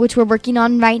 which we're working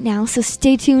on right now. So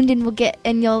stay tuned,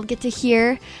 and you'll get to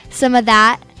hear some of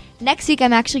that. Next week,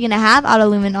 I'm actually going to have Auto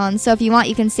Lumen on. So if you want,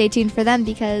 you can stay tuned for them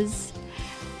because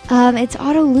it's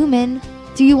Auto Lumen.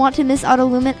 Do you want to miss Auto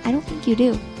Lumen? I don't think you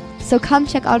do. So come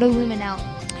check Auto Lumen out.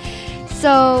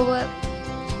 So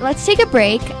let's take a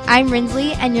break. I'm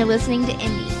Rinsley, and you're listening to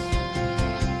Indie.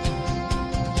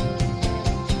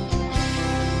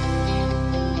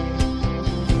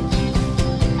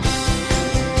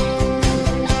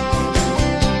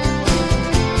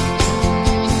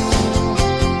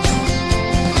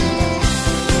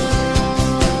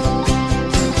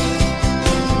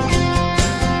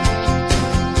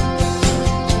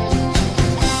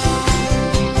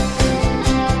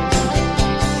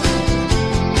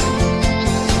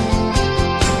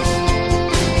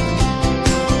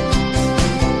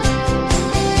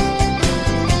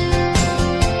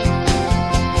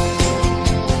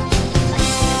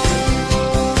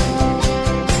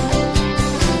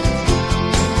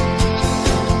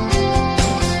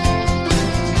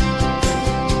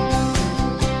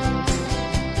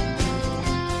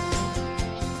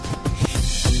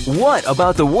 What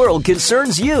about the world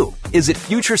concerns you? Is it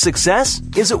future success?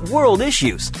 Is it world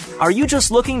issues? Are you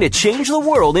just looking to change the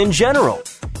world in general?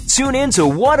 Tune in to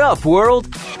What Up, World!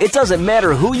 It doesn't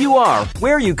matter who you are,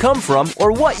 where you come from,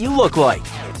 or what you look like.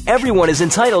 Everyone is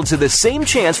entitled to the same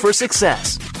chance for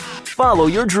success. Follow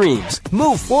your dreams,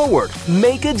 move forward,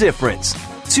 make a difference.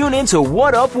 Tune in to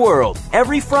What Up, World!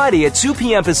 Every Friday at 2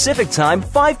 p.m. Pacific Time,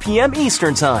 5 p.m.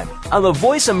 Eastern Time on the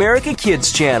Voice America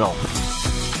Kids channel.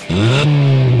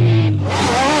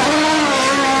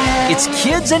 It's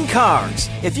Kids and Cars.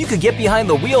 If you could get behind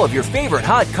the wheel of your favorite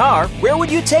hot car, where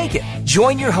would you take it?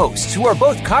 Join your hosts, who are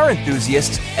both car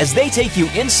enthusiasts, as they take you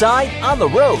inside, on the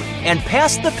road, and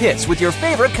past the pits with your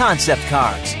favorite concept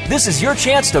cars. This is your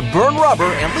chance to burn rubber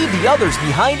and leave the others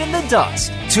behind in the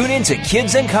dust. Tune in to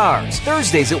Kids and Cars,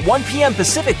 Thursdays at 1 p.m.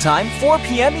 Pacific Time, 4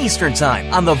 p.m. Eastern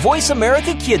Time on the Voice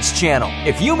America Kids channel.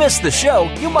 If you missed the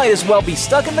show, you might as well be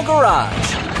stuck in the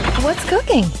garage. What's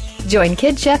cooking? Join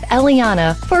Kid Chef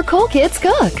Eliana for Cool Kids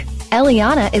Cook.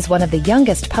 Eliana is one of the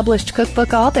youngest published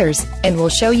cookbook authors and will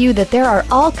show you that there are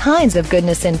all kinds of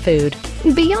goodness in food,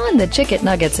 beyond the chicken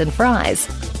nuggets and fries.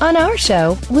 On our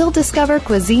show, we'll discover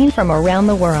cuisine from around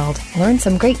the world, learn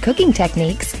some great cooking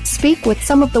techniques, speak with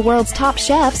some of the world's top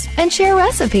chefs, and share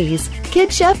recipes.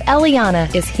 Kid Chef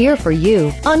Eliana is here for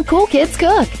you on Cool Kids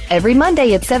Cook every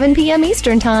Monday at 7 p.m.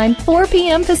 Eastern Time, 4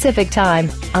 p.m. Pacific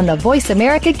Time on the Voice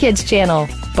America Kids channel.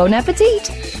 Bon appetit!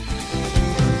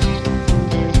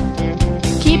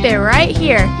 Keep it right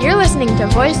here. You're listening to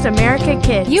Voice America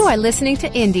Kids. You are listening to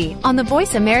Indie on the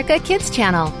Voice America Kids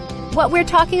channel. What we're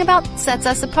talking about sets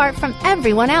us apart from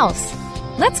everyone else.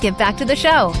 Let's get back to the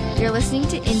show. You're listening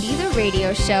to Indie, the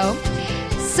radio show.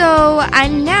 So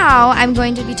I'm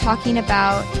going to be talking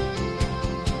about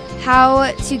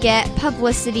how to get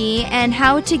publicity and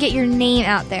how to get your name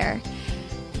out there.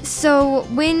 So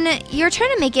when you're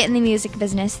trying to make it in the music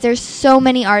business, there's so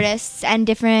many artists and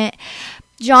different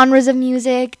genres of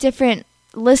music, different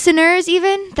listeners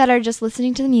even that are just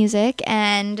listening to the music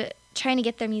and trying to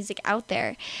get their music out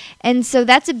there. And so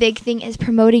that's a big thing, is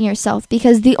promoting yourself,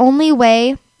 because the only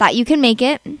way that you can make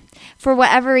it, for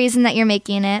whatever reason that you're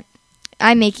making it,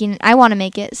 I want to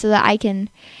make it so that I can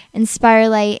inspire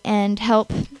light and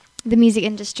help the music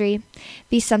industry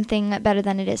be something better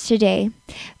than it is today.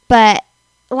 But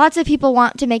lots of people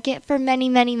want to make it for many,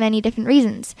 many, many different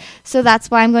reasons. So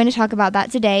that's why I'm going to talk about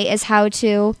that today, is how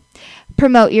to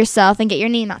promote yourself and get your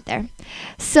name out there.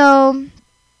 So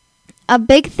a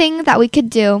big thing that we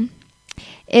could do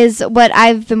is what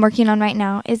I've been working on right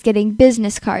now, is getting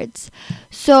business cards.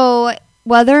 So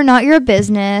whether or not you're a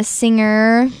business,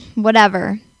 singer,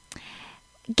 whatever,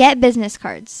 get business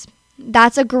cards.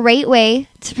 That's a great way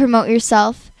to promote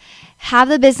yourself. Have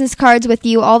the business cards with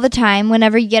you all the time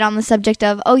whenever you get on the subject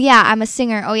of, oh yeah, I'm a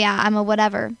singer, oh yeah, I'm a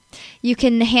whatever. You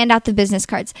can hand out the business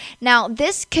cards. Now,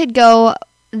 this could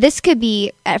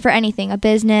be for anything, a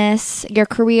business, your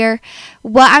career.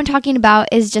 What I'm talking about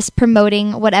is just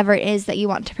promoting whatever it is that you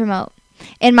want to promote.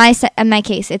 In my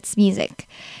case, it's music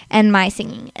and my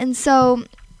singing, and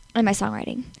my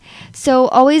songwriting. So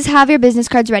always have your business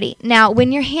cards ready. Now,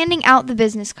 when you're handing out the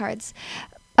business cards,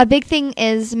 a big thing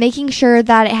is making sure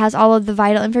that it has all of the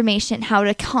vital information, how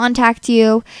to contact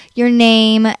you, your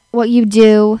name, what you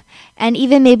do, and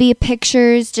even maybe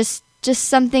pictures, just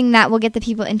something that will get the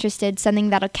people interested, something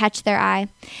that'll catch their eye.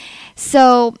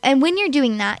 So, and when you're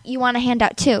doing that, you want to hand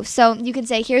out two. So you can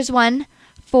say, here's one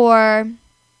for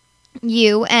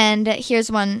you, and here's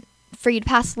one for you to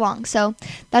pass along. So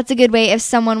that's a good way if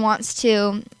someone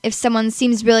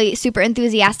seems really super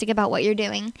enthusiastic about what you're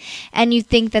doing and you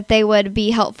think that they would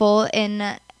be helpful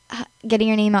in getting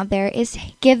your name out there, is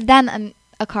give them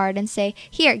a card and say,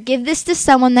 here, give this to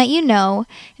someone that you know.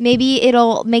 Maybe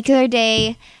it'll make their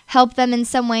day, help them in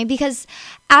some way. Because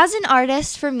as an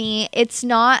artist, for me, it's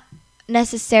not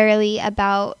necessarily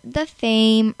about the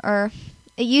fame, or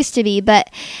it used to be,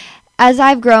 but as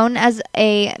I've grown as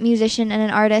a musician and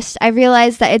an artist, I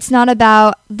realized that it's not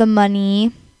about the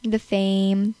money, the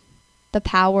fame, the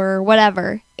power,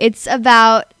 whatever. It's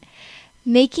about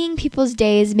making people's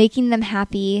days, making them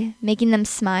happy, making them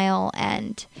smile,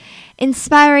 and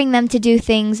inspiring them to do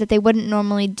things that they wouldn't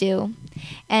normally do.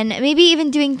 And maybe even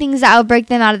doing things that will break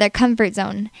them out of their comfort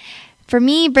zone. For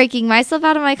me, breaking myself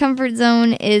out of my comfort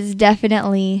zone is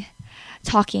definitely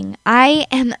talking. I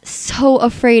am so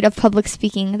afraid of public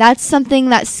speaking. That's something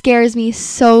that scares me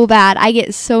so bad. I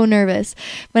get so nervous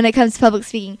when it comes to public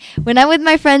speaking. When I'm with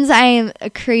my friends, I am a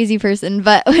crazy person,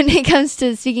 but when it comes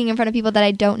to speaking in front of people that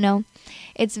I don't know,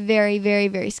 it's very, very,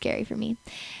 very scary for me.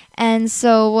 And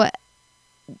so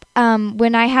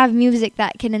when I have music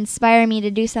that can inspire me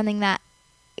to do something that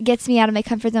gets me out of my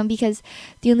comfort zone, because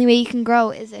the only way you can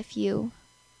grow is if you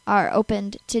are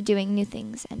open to doing new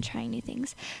things and trying new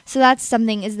things. So that's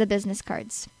something, is the business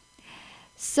cards.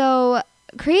 So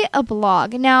create a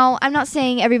blog. Now, I'm not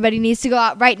saying everybody needs to go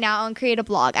out right now and create a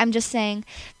blog. I'm just saying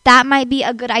that might be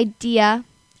a good idea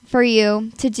for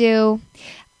you to do,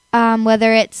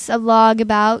 whether it's a blog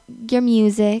about your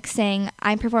music, saying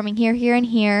I'm performing here, here, and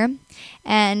here,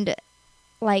 and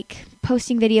like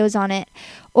posting videos on it.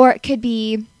 Or it could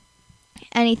be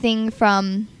anything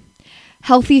from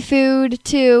healthy food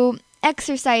to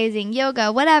exercising,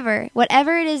 yoga, whatever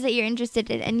it is that you're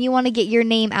interested in and you want to get your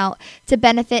name out to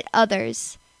benefit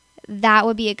others. That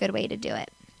would be a good way to do it.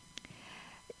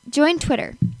 Join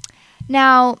Twitter.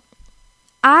 Now,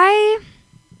 I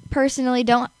personally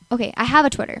I have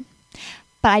a Twitter,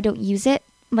 but I don't use it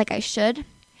like I should.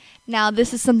 Now,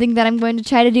 this is something that I'm going to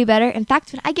try to do better. In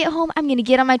fact, when I get home, I'm going to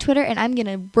get on my Twitter and I'm going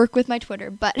to work with my Twitter.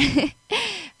 But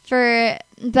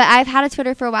I've had a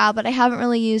Twitter for a while, but I haven't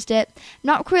really used it.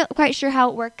 Not quite sure how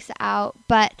it works out,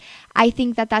 but I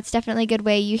think that that's definitely a good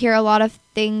way. You hear a lot of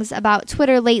things about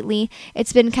Twitter lately.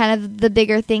 It's been kind of the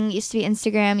bigger thing. It used to be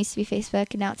Instagram, used to be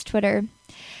Facebook, and now it's Twitter.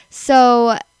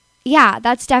 So, yeah,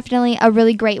 that's definitely a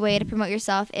really great way to promote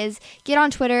yourself, is get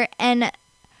on Twitter and,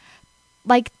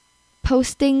 like,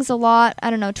 post things a lot. I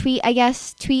don't know, tweet, I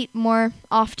guess. Tweet more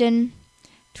often.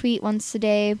 Tweet once a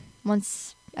day,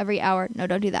 once every hour. No,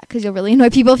 don't do that because you'll really annoy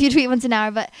people if you tweet once an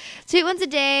hour. But tweet once a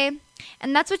day.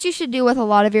 And that's what you should do with a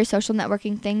lot of your social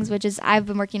networking things, which is I've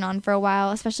been working on for a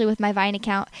while, especially with my Vine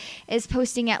account, is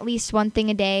posting at least one thing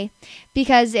a day.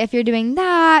 Because if you're doing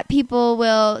that, people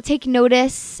will take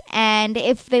notice. And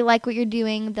if they like what you're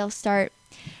doing, they'll start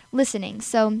listening.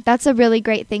 So that's a really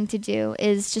great thing to do,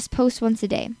 is just post once a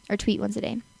day or tweet once a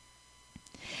day.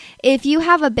 If you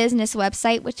have a business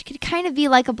website, which could kind of be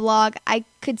like a blog, I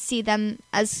could see them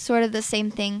as sort of the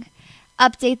same thing.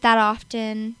 Update that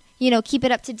often. Keep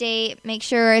it up to date. Make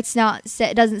sure it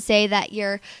doesn't say that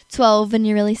you're 12 and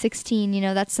you're really 16.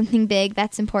 That's something big.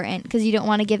 That's important because you don't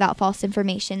want to give out false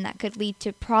information that could lead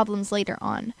to problems later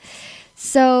on.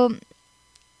 So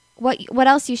what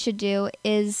else you should do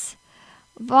is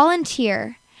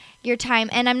volunteer your time.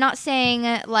 And I'm not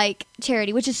saying like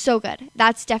charity, which is so good.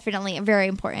 That's definitely very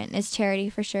important, is charity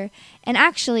for sure. And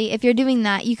actually, if you're doing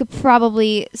that, you could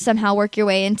probably somehow work your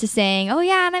way into saying, oh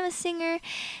yeah, and I'm a singer.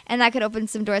 And that could open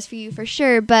some doors for you for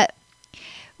sure. But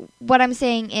what I'm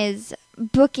saying is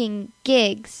booking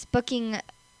gigs, booking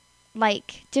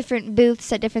like different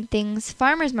booths at different things.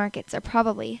 Farmers markets are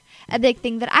probably a big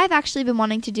thing that I've actually been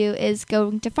wanting to do, is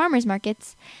going to farmers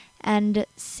markets and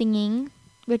singing,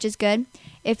 which is good.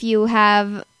 If you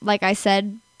have, like I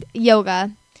said,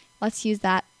 yoga, let's use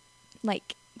that.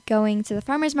 Like going to the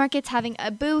farmers markets, having a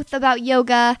booth about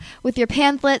yoga with your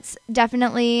pamphlets,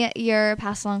 definitely your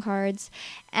pass along cards.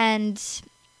 And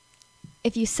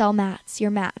if you sell mats, your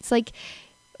mats. Like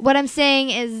what I'm saying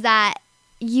is that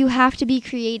you have to be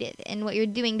creative in what you're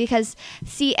doing because,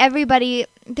 see,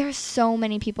 there's so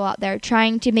many people out there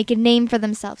trying to make a name for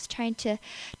themselves, trying to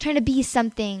be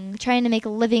something, trying to make a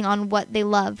living on what they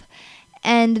love.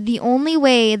 And the only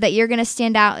way that you're going to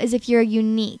stand out is if you're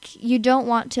unique. You don't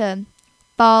want to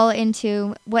fall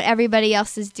into what everybody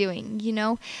else is doing,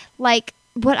 Like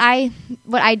what I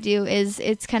do is,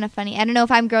 it's kind of funny. I don't know if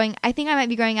I think I might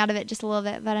be growing out of it just a little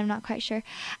bit, but I'm not quite sure.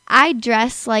 I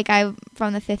dress like I'm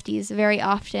from the 50s very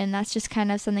often. That's just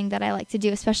kind of something that I like to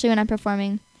do, especially when I'm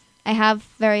performing. I have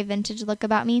very vintage look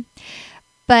about me.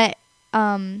 But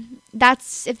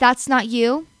if that's not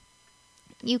you,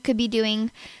 you could be doing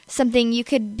something. You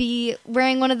could be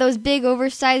wearing one of those big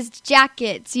oversized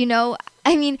jackets,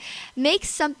 I mean, make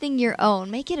something your own.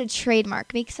 Make it a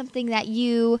trademark. Make something that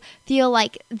you feel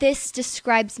like this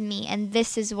describes me and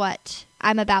this is what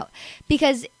I'm about.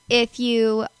 Because if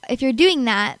you're doing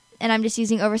that, and I'm just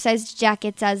using oversized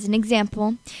jackets as an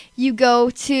example, you go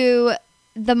to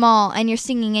the mall and you're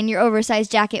singing in your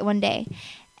oversized jacket one day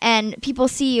and people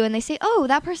see you and they say, oh,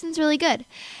 that person's really good.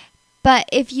 But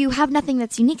if you have nothing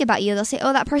that's unique about you, they'll say,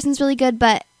 oh, that person's really good,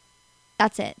 but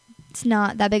that's it. It's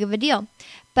not that big of a deal.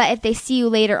 But if they see you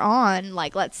later on,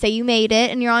 like let's say you made it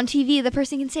and you're on TV, the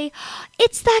person can say,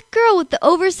 it's that girl with the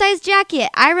oversized jacket.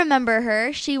 I remember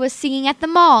her. She was singing at the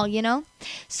mall,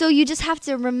 So you just have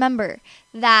to remember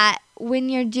that when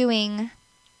you're doing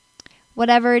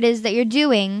whatever it is that you're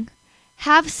doing,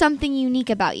 have something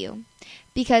unique about you.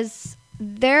 Because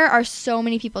there are so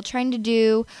many people trying to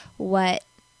do what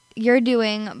you're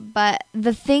doing, but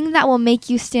the thing that will make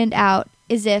you stand out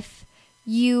is if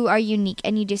you are unique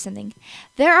and you do something.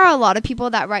 There are a lot of people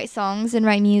that write songs and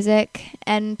write music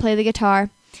and play the guitar,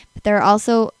 but there are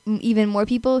also even more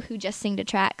people who just sing to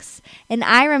tracks. And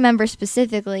I remember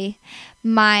specifically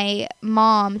my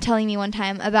mom telling me one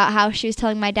time about how she was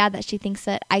telling my dad that she thinks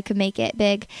that I could make it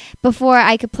big before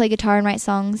I could play guitar and write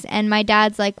songs. And my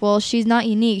dad's like, well, she's not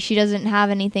unique. She doesn't have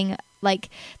anything like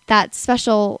that's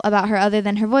special about her other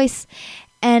than her voice.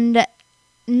 And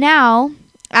now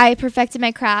I perfected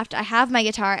my craft. I have my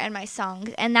guitar and my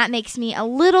songs, and that makes me a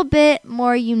little bit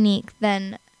more unique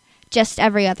than just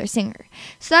every other singer.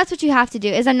 So that's what you have to do.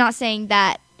 Is I'm not saying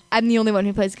that I'm the only one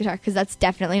who plays guitar, because that's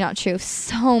definitely not true.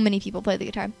 So many people play the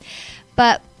guitar.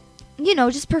 But,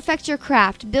 just perfect your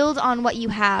craft. Build on what you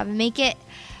have. Make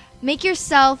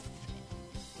yourself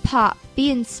pop. Be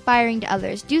inspiring to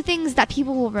others. Do things that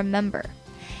people will remember.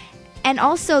 And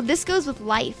also, this goes with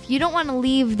life. You don't want to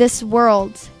leave this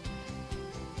world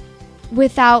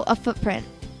without a footprint.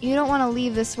 You don't want to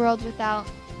leave this world without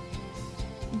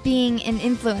being an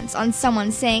influence on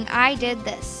someone, saying, I did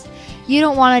this. You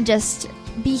don't want to just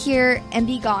be here and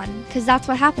be gone, because that's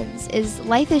what happens. Is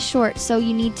life is short, so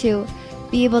you need to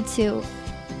be able to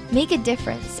make a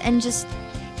difference. And just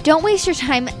don't waste your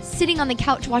time sitting on the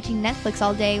couch watching Netflix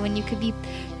all day when you could be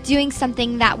doing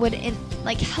something that would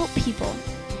help people.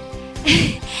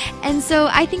 And so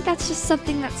I think that's just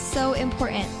something that's so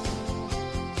important.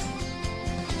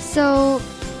 So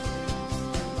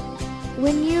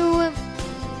when you're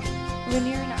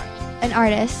an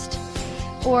artist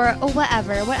or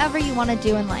whatever you want to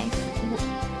do in life,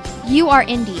 you are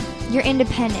indie. You're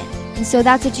independent. And so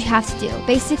that's what you have to do.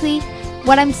 Basically,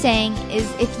 what I'm saying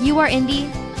is if you are indie,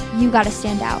 you got to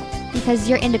stand out because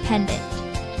you're independent.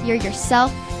 You're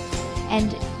yourself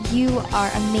and you are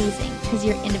amazing because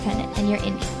you're independent and you're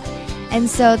indie. And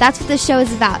so that's what this show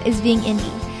is about, is being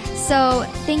indie. So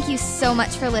thank you so much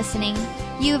for listening.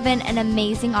 You've been an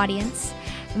amazing audience.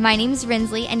 My name's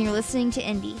Rinsley, and you're listening to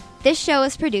Indie. This show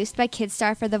is produced by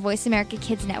KidStar for the Voice America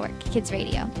Kids Network, Kids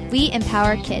Radio. We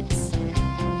empower kids.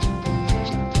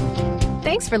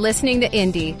 Thanks for listening to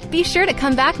Indie. Be sure to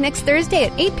come back next Thursday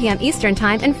at 8 p.m. Eastern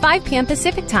Time and 5 p.m.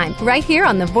 Pacific Time, right here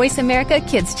on the Voice America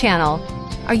Kids channel.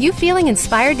 Are you feeling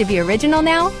inspired to be original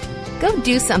now? Go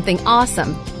do something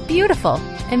awesome, beautiful,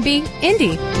 and be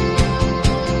indie.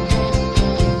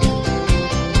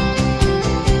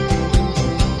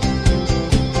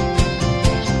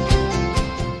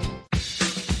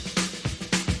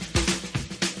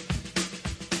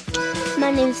 My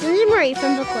name is Lindsay Marie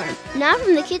from Bookworm. Now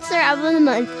from the Kids Star Album of the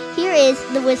Month, here is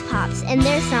the Whiz Pops and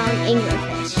their song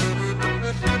Anglerfish.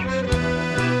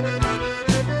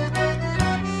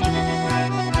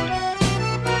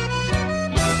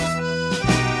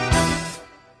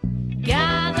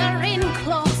 Gather in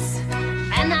close,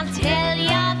 and I'll tell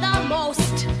ya the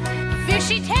most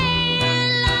fishy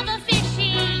tale of a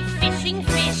fishy fishing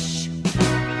fish.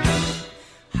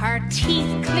 Her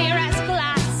teeth clear as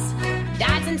glass,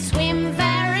 dives and swim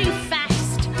very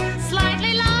fast,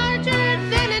 slightly larger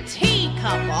than a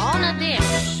teacup on a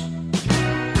dish.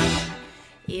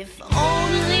 If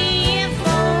only it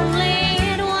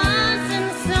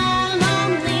wasn't so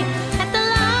lonely at the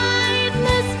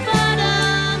lightless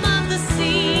bottom of the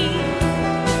sea.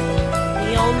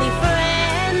 The only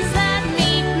friends that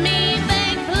meet me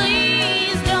beg,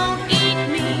 please don't eat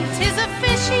me. 'Tis a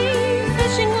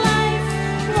fishing life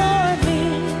for me.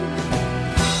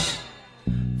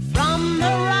 From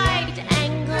the right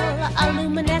angle, a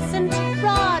luminescent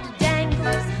rod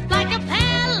dangles like a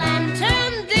pale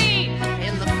lantern deep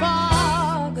in the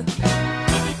fog.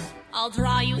 I'll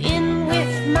draw you in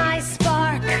with my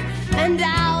spark, and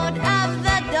out of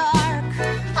the dark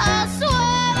I'll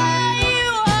swallow you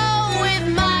whole with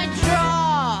my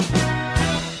draw.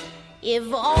 If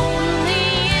only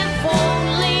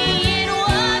it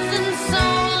wasn't so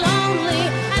lonely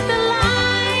at the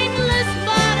lightless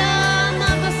bottom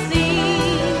of the sea.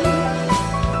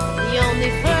 The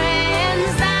only friends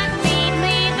that meet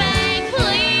me beg,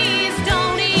 please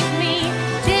don't eat me.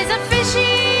 'Tis a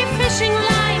fishing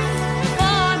life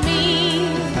for me.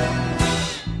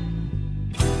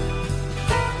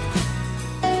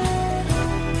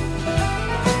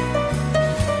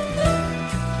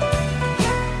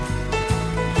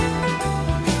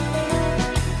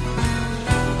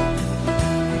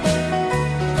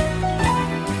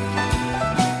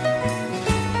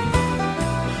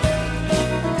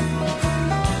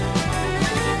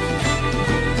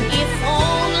 If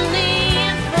only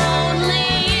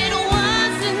it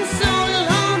wasn't so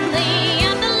lonely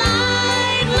at the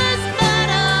lightless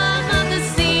bottom of the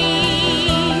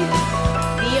sea.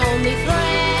 The only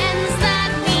friends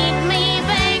that meet me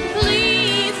beg,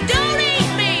 please don't eat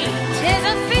me. 'Tis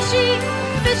a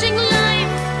fishing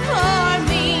life for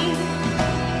me.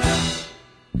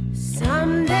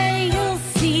 Someday you'll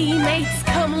see mates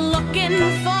come looking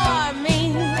for me.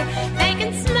 They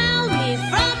can smell me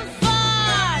from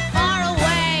far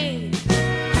away.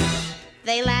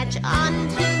 They latch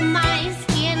onto my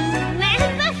skin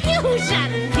and the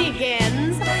fusion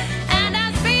begins. And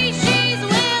our species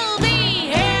will be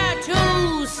here to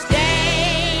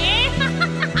stay.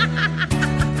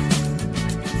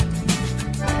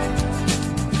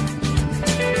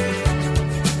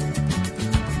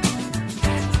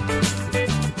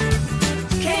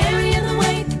 Carrying the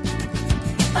weight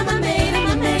of my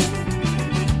mate,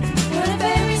 what a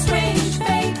very strange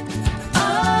fate. Oh,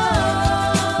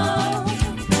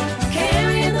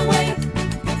 carrying the weight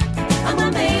of my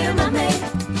mate,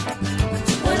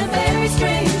 what a very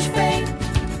strange fate.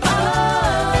 Oh,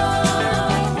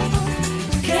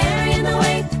 carrying the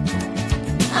weight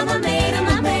of my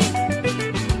mate,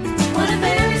 what a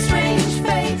very strange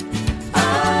fate.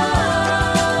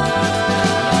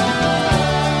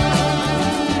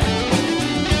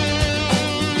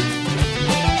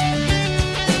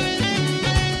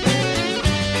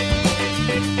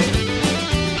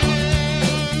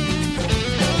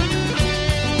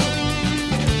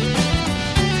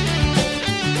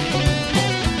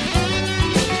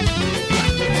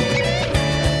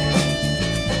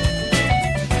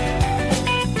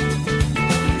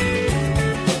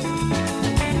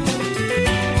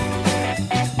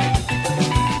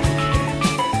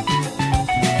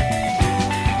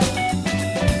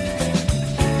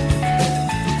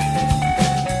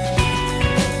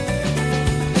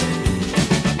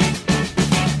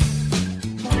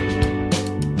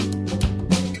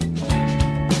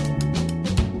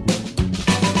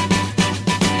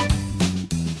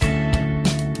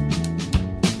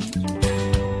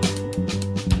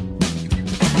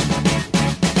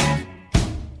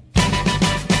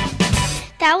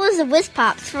 That was the Whiz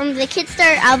Pops from the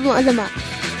Kidstar Album of the Month.